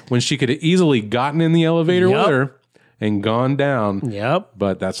way when she could have easily gotten in the elevator with her and gone down. Yep.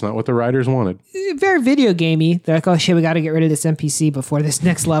 But that's not what the writers wanted. Very video gamey. They're like, "Oh shit, we got to get rid of this NPC before this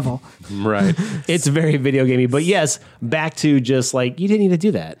next level." Right. It's very video gamey. But yes, back to just like, you didn't need to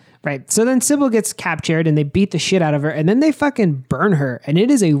do that. Right. So then Sybil gets captured and they beat the shit out of her and then they fucking burn her. And it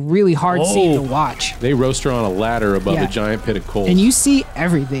is a really hard scene to watch. They roast her on a ladder above a giant pit of coals. And you see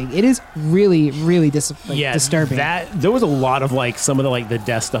everything. It is really, really disturbing. There was a lot of like some of the like the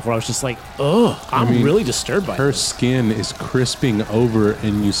death stuff where I was just like, "Oh, I'm really disturbed by her this." skin is crisping over,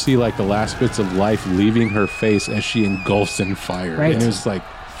 and you see like the last bits of life leaving her face as she engulfs in fire. Right. And it's like,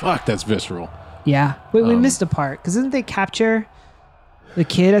 fuck, that's visceral. Yeah. Wait, we missed a part because didn't they capture the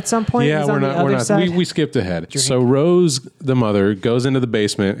kid at some point? Yeah, we're not. We skipped ahead. So Rose, the mother, goes into the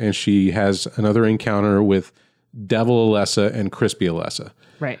basement and she has another encounter with Devil Alessa and Crispy Alessa.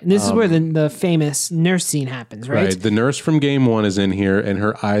 Right. And this is where the famous nurse scene happens, right? The nurse from game 1 is in here and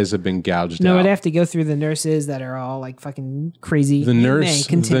her eyes have been gouged out. No, they have to go through the nurses that are all like fucking crazy. The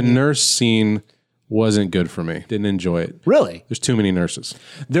nurse scene wasn't good for me. Didn't enjoy it. Really? There's too many nurses.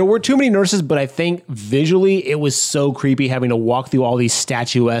 There were too many nurses, but I think visually it was so creepy having to walk through all these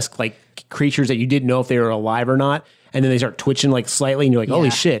statuesque like creatures that you didn't know if they were alive or not. And then they start twitching like slightly and you're like, holy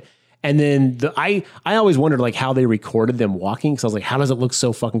shit. And then I always wondered like how they recorded them walking. Cause I was like, how does it look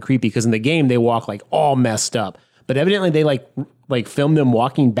so fucking creepy? Because in the game they walk like all messed up. but evidently they like filmed them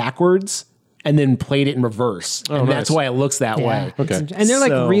walking backwards and then played it in reverse. And that's why it looks that way. Okay. And they're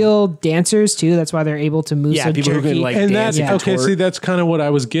like real dancers too. That's why they're able to move so people jerky. who can like And dance. that's okay. See, that's kind of what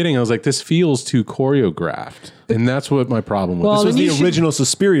I was getting. I was like, this feels too choreographed, and that's what my problem was. This was the original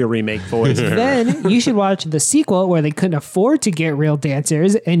Suspiria remake, boys. Then you should watch the sequel where they couldn't afford to get real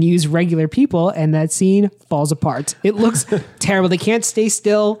dancers and use regular people, and that scene falls apart. It looks terrible. They can't stay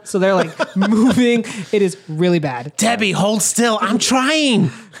still, so they're like moving. It is really bad. Debbie, hold still. I'm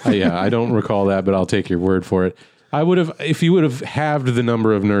trying. Yeah, I don't recall that, but I'll take your word for it. I would have, if you would have halved the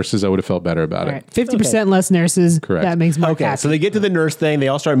number of nurses, I would have felt better about it. 50% less nurses. Correct. That makes Mark Okay, happy. so they get to the nurse thing. They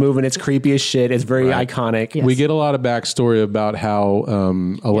all start moving. It's creepy as shit. It's very iconic. Yes. We get a lot of backstory about how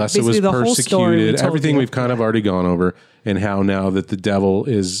Alessa basically was the whole story we persecuted. told Everything you. we've kind of already gone over, and how now that the devil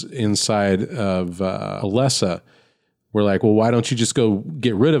is inside of Alessa, we're like, well, why don't you just go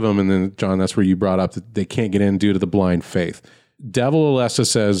get rid of him? And then, John, that's where you brought up that they can't get in due to the blind faith. Devil Alessa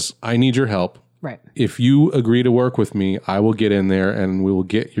says, I need your help. Right. If you agree to work with me, I will get in there and we will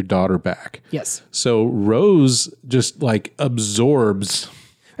get your daughter back. Yes. So Rose just like absorbs.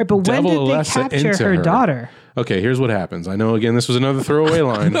 Right, but when Devil did they Alessa capture into her daughter? Okay, here's what happens. I know, again, this was another throwaway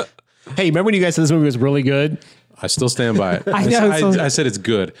line. Hey, remember when you guys said this movie was really good? I still stand by it. I know, I said it's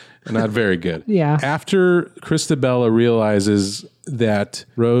good, not very good. Yeah. After Christabella realizes that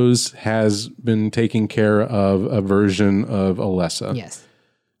Rose has been taking care of a version of Alessa. Yes.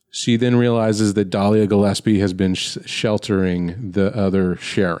 She then realizes that Dahlia Gillespie has been sheltering the other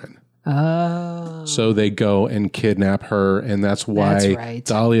Sharon. Oh. So they go and kidnap her, and that's why That's right.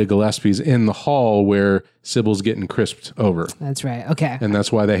 Dahlia Gillespie's in the hall where Sybil's getting crisped over. That's right. Okay. And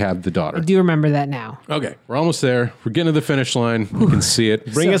that's why they have the daughter. I do remember that now. Okay, we're almost there. We're getting to the finish line. We can see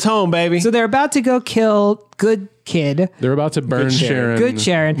it. Bring us home, baby. So they're about to go kill good kid. They're about to burn Sharon. Good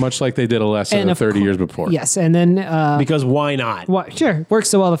Sharon. Much like they did Alessa 30 years before. Yes. And then because why not? sure, worked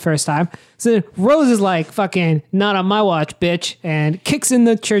so well the first time. So then Rose is like, fucking not on my watch, bitch, and kicks in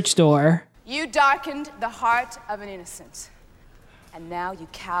the church door. You darkened the heart of an innocent, and now you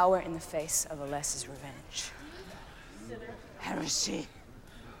cower in the face of Alessa's revenge. Heresy.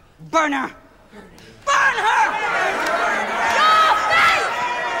 Burn her! Burn her! Your faith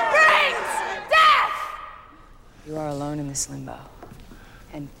brings death! You are alone in this limbo,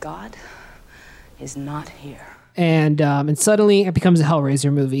 and God is not here. And suddenly it becomes a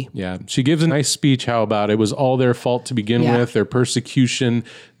Hellraiser movie. Yeah. She gives a nice speech how about it was all their fault to begin Yeah. with, their persecution.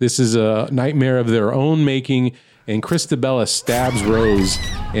 This is a nightmare of their own making. And Christabella stabs Rose,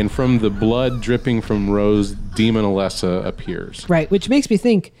 and from the blood dripping from Rose, Demon Alessa appears. Right, which makes me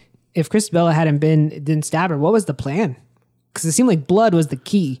think if Christabella didn't stab her, what was the plan? Because it seemed like blood was the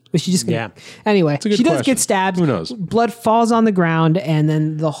key. Was she just gonna... Yeah. Anyway, a good she does question. get stabbed. Who knows? Blood falls on the ground, and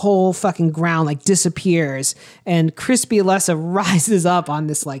then the whole fucking ground like disappears. And Crispy Alessa rises up on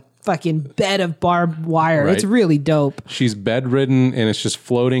this like fucking bed of barbed wire. Right. It's really dope. She's bedridden, and it's just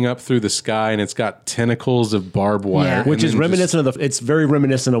floating up through the sky, and it's got tentacles of barbed wire. Yeah. Which And is then reminiscent of it's very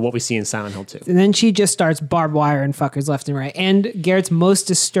reminiscent of what we see in Silent Hill 2. And then she just starts barbed wire and fuckers left and right. And Garrett's most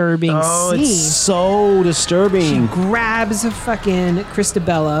disturbing scene. It's so disturbing. Grabs fucking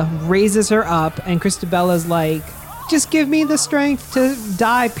Christabella, raises her up, and Christabella's like, just give me the strength to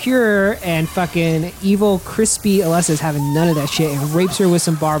die pure. And fucking evil Crispy Alessa's having none of that shit and rapes her with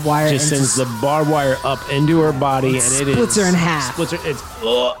some barbed wire. Just and sends the barbed wire up into her body, and it splits her in half. Splits her. It's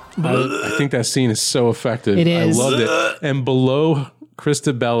I think that scene is so effective. It is. I loved it. And below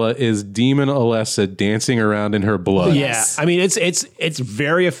Christabella is Demon Alessa dancing around in her blood. yeah. I mean, it's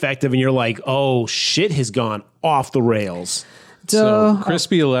very effective, and you're like, oh shit, has gone off the rails. So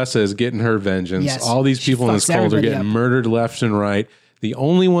Crispy Alessa is getting her vengeance. Yes. All these She people in this fucks cult are everybody getting up. murdered left and right. The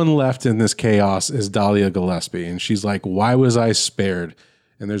only one left in this chaos is Dahlia Gillespie. And she's like, why was I spared?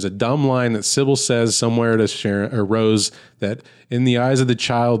 And there's a dumb line that Sybil says somewhere to Sharon or Rose that in the eyes of the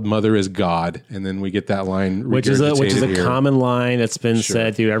child, mother is God. And then we get that line Which is a regurgitated here. common line that's been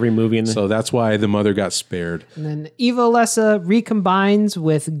said through every movie in the So that's why the mother got spared. And then evil Alessa recombines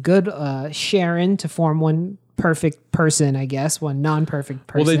with good Sharon to form one perfect person, I guess, one non-perfect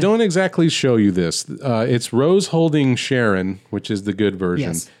person. Well, they don't exactly show you this. It's Rose holding Sharon, which is the good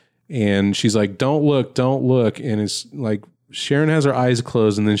version. Yes. And she's like, don't look, don't look. And it's like Sharon has her eyes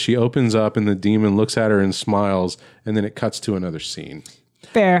closed, and then she opens up, and the demon looks at her and smiles, and then it cuts to another scene.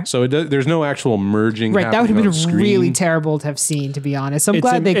 Fair. So there's no actual merging. Right, that would have happening been on screen. really terrible to have seen, to be honest. I'm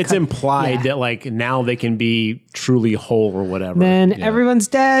glad they it's cut- implied yeah. that like now they can be truly whole or whatever. Then everyone's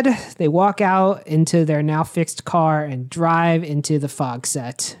dead. They walk out into their now fixed car and drive into the fog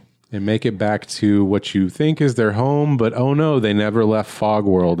set. and make it back to what you think is their home, but oh no, they never left Fog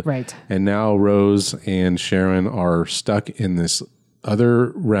World. Right. And now Rose and Sharon are stuck in this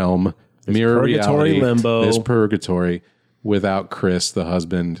other realm, mirror purgatory reality, limbo. this purgatory without Chris, the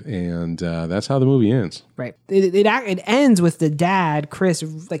husband, and that's how the movie ends. Right. It ends with the dad, Chris,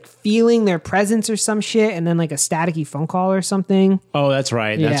 like feeling their presence or some shit, and then like a staticky phone call or something. Oh, that's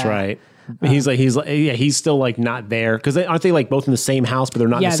right. That's Yeah. right. He's still like not there because aren't they like both in the same house, but they're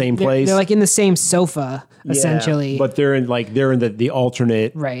not in the same place? They're like in the same sofa, essentially. But they're in the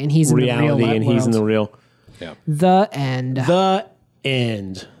alternate right, and he's reality, in the real and he's in the real. Yeah. The end. The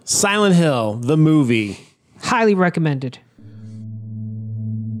end. Silent Hill, the movie. Highly recommended.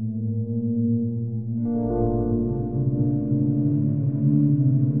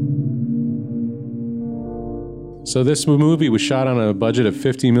 So this movie was shot on a budget of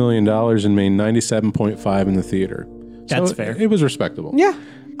 $50 million and made 97.5 in the theater. That's fair. It was respectable. Yeah.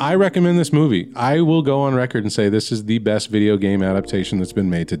 I recommend this movie. I will go on record and say this is the best video game adaptation that's been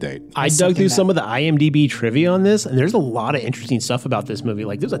made to date. I dug through some of the IMDb trivia on this, and there's a lot of interesting stuff about this movie.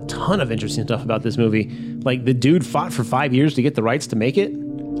 Like, there's a ton of interesting stuff about this movie. Like, the dude fought for 5 years to get the rights to make it.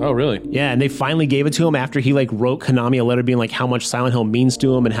 Oh, really? Yeah, and they finally gave it to him after he like wrote Konami a letter being like how much Silent Hill means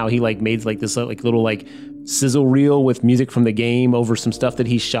to him and how he like made like this like little like sizzle reel with music from the game over some stuff that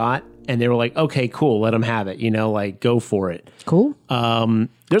he shot. And they were like, okay, cool, let him have it. You know, like go for it. Cool. I'm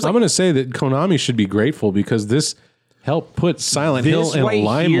going to say that Konami should be grateful because this helped put Silent Hill in a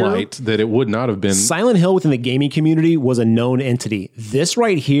limelight that it would not have been. Silent Hill within the gaming community was a known entity. This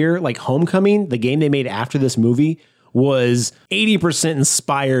right here, like Homecoming, the game they made after this movie, was 80%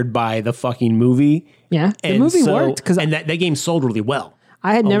 inspired by the fucking movie. Yeah, the movie worked because that game sold really well.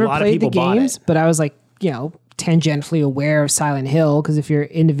 I had never played the games, but I was like, tangentially aware of Silent Hill because if you're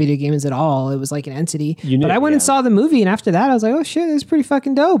into video games at all, it was like an entity. But I went and saw the movie, and after that, I was like, oh shit, it's pretty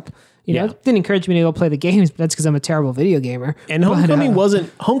fucking dope. You know, it didn't encourage me to go play the games, but that's because I'm a terrible video gamer. And Homecoming wasn't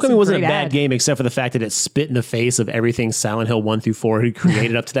a bad ad. game except for the fact that it spit in the face of everything Silent Hill 1 through 4 had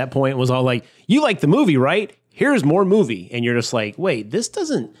created up to that point. It was all like, you like the movie, right? Here's more movie. And you're just like, wait, this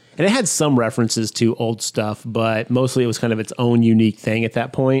doesn't... And it had some references to old stuff, but mostly it was kind of its own unique thing at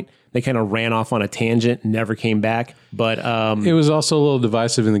that point. They kind of ran off on a tangent and never came back. But it was also a little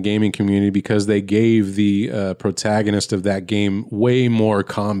divisive in the gaming community because they gave the protagonist of that game way more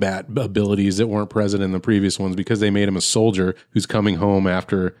combat abilities that weren't present in the previous ones because they made him a soldier who's coming home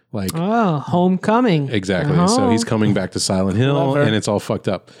after like... Oh, Homecoming. Exactly. So he's coming back to Silent Hill and it's all fucked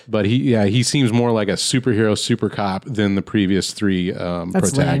up. But he seems more like a superhero, super cop than the previous three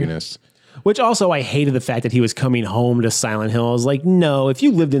protagonists. Lame. Which also, I hated the fact that he was coming home to Silent Hill. I was like, no, if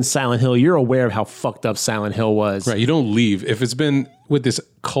you lived in Silent Hill, you're aware of how fucked up Silent Hill was. Right, you don't leave. If it's been with this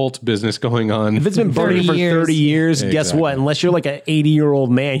cult business going on... If it's been burning for 30 years, exactly. Guess what? Unless you're like an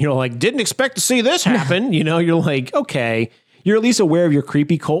 80-year-old man, you're like, didn't expect to see this happen. You know, you're like, okay. You're at least aware of your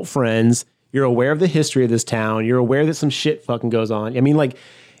creepy cult friends. You're aware of the history of this town. You're aware that some shit fucking goes on. I mean, like...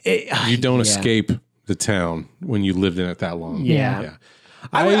 you don't escape the town when you lived in it that long. Yeah.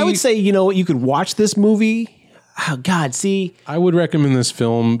 I would say, you could watch this movie. Oh, God, see. I would recommend this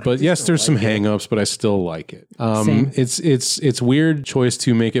film, but yes, there's some hang-ups, but I still like it. It's weird choice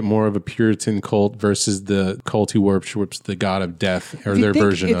to make it more of a Puritan cult versus the cult who worships the god of death, or their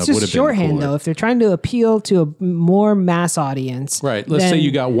version of. It's just shorthand, though. If they're trying to appeal to a more mass audience. Right. Let's say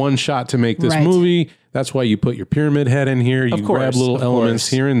you got one shot to make this movie. That's why you put your pyramid head in here. You grab little elements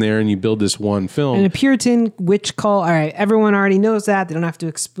here and there, and you build this one film. And a Puritan witch cult. All right, everyone already knows that. They don't have to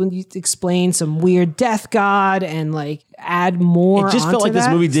explain some weird death god and like add more. It just felt like that, this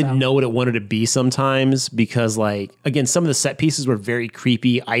movie didn't know what it wanted to be sometimes because, like, again, some of the set pieces were very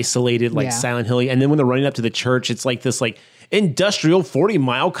creepy, isolated, like Silent Hill. And then when they're running up to the church, it's like this like industrial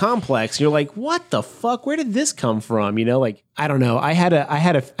 40-mile complex. You're like, what the fuck? Where did this come from? Like, I don't know. I had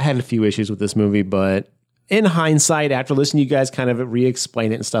a few issues with this movie, but in hindsight, after listening to you guys kind of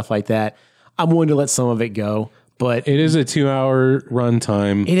re-explain it and stuff like that, I'm willing to let some of it go. But it is a 2-hour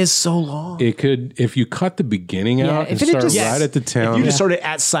runtime. It is so long. It could, if you cut the beginning out and start right at the town. If you just started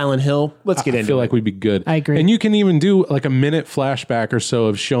at Silent Hill, let's get into it. I feel like we'd be good. I agree. And you can even do like a minute flashback or so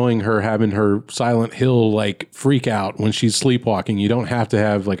of showing her having her Silent Hill like freak out when she's sleepwalking. You don't have to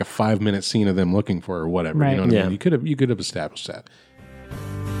have like a 5-minute scene of them looking for her or whatever. Right. You know what I mean? You could have established that.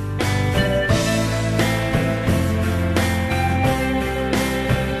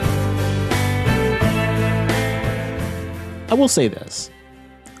 I will say this.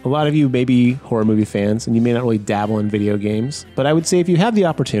 A lot of you may be horror movie fans, and you may not really dabble in video games, but I would say if you have the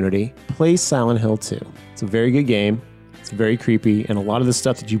opportunity, play Silent Hill 2. It's a very good game. It's very creepy, and a lot of the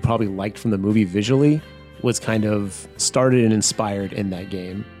stuff that you probably liked from the movie visually was kind of started and inspired in that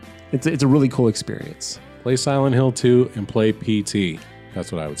game. It's a really cool experience. Play Silent Hill 2 and play PT.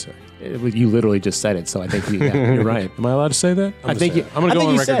 That's what I would say. You literally just said it, so I think you're right. Am I allowed to say that? I think I'm going to go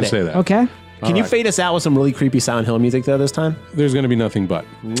on record to say that. Okay. Can you fade us out with some really creepy Silent Hill music, though, this time? There's going to be nothing but.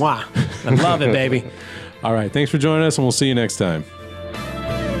 Mwah. I love it, baby. All right. Thanks for joining us, and we'll see you next time.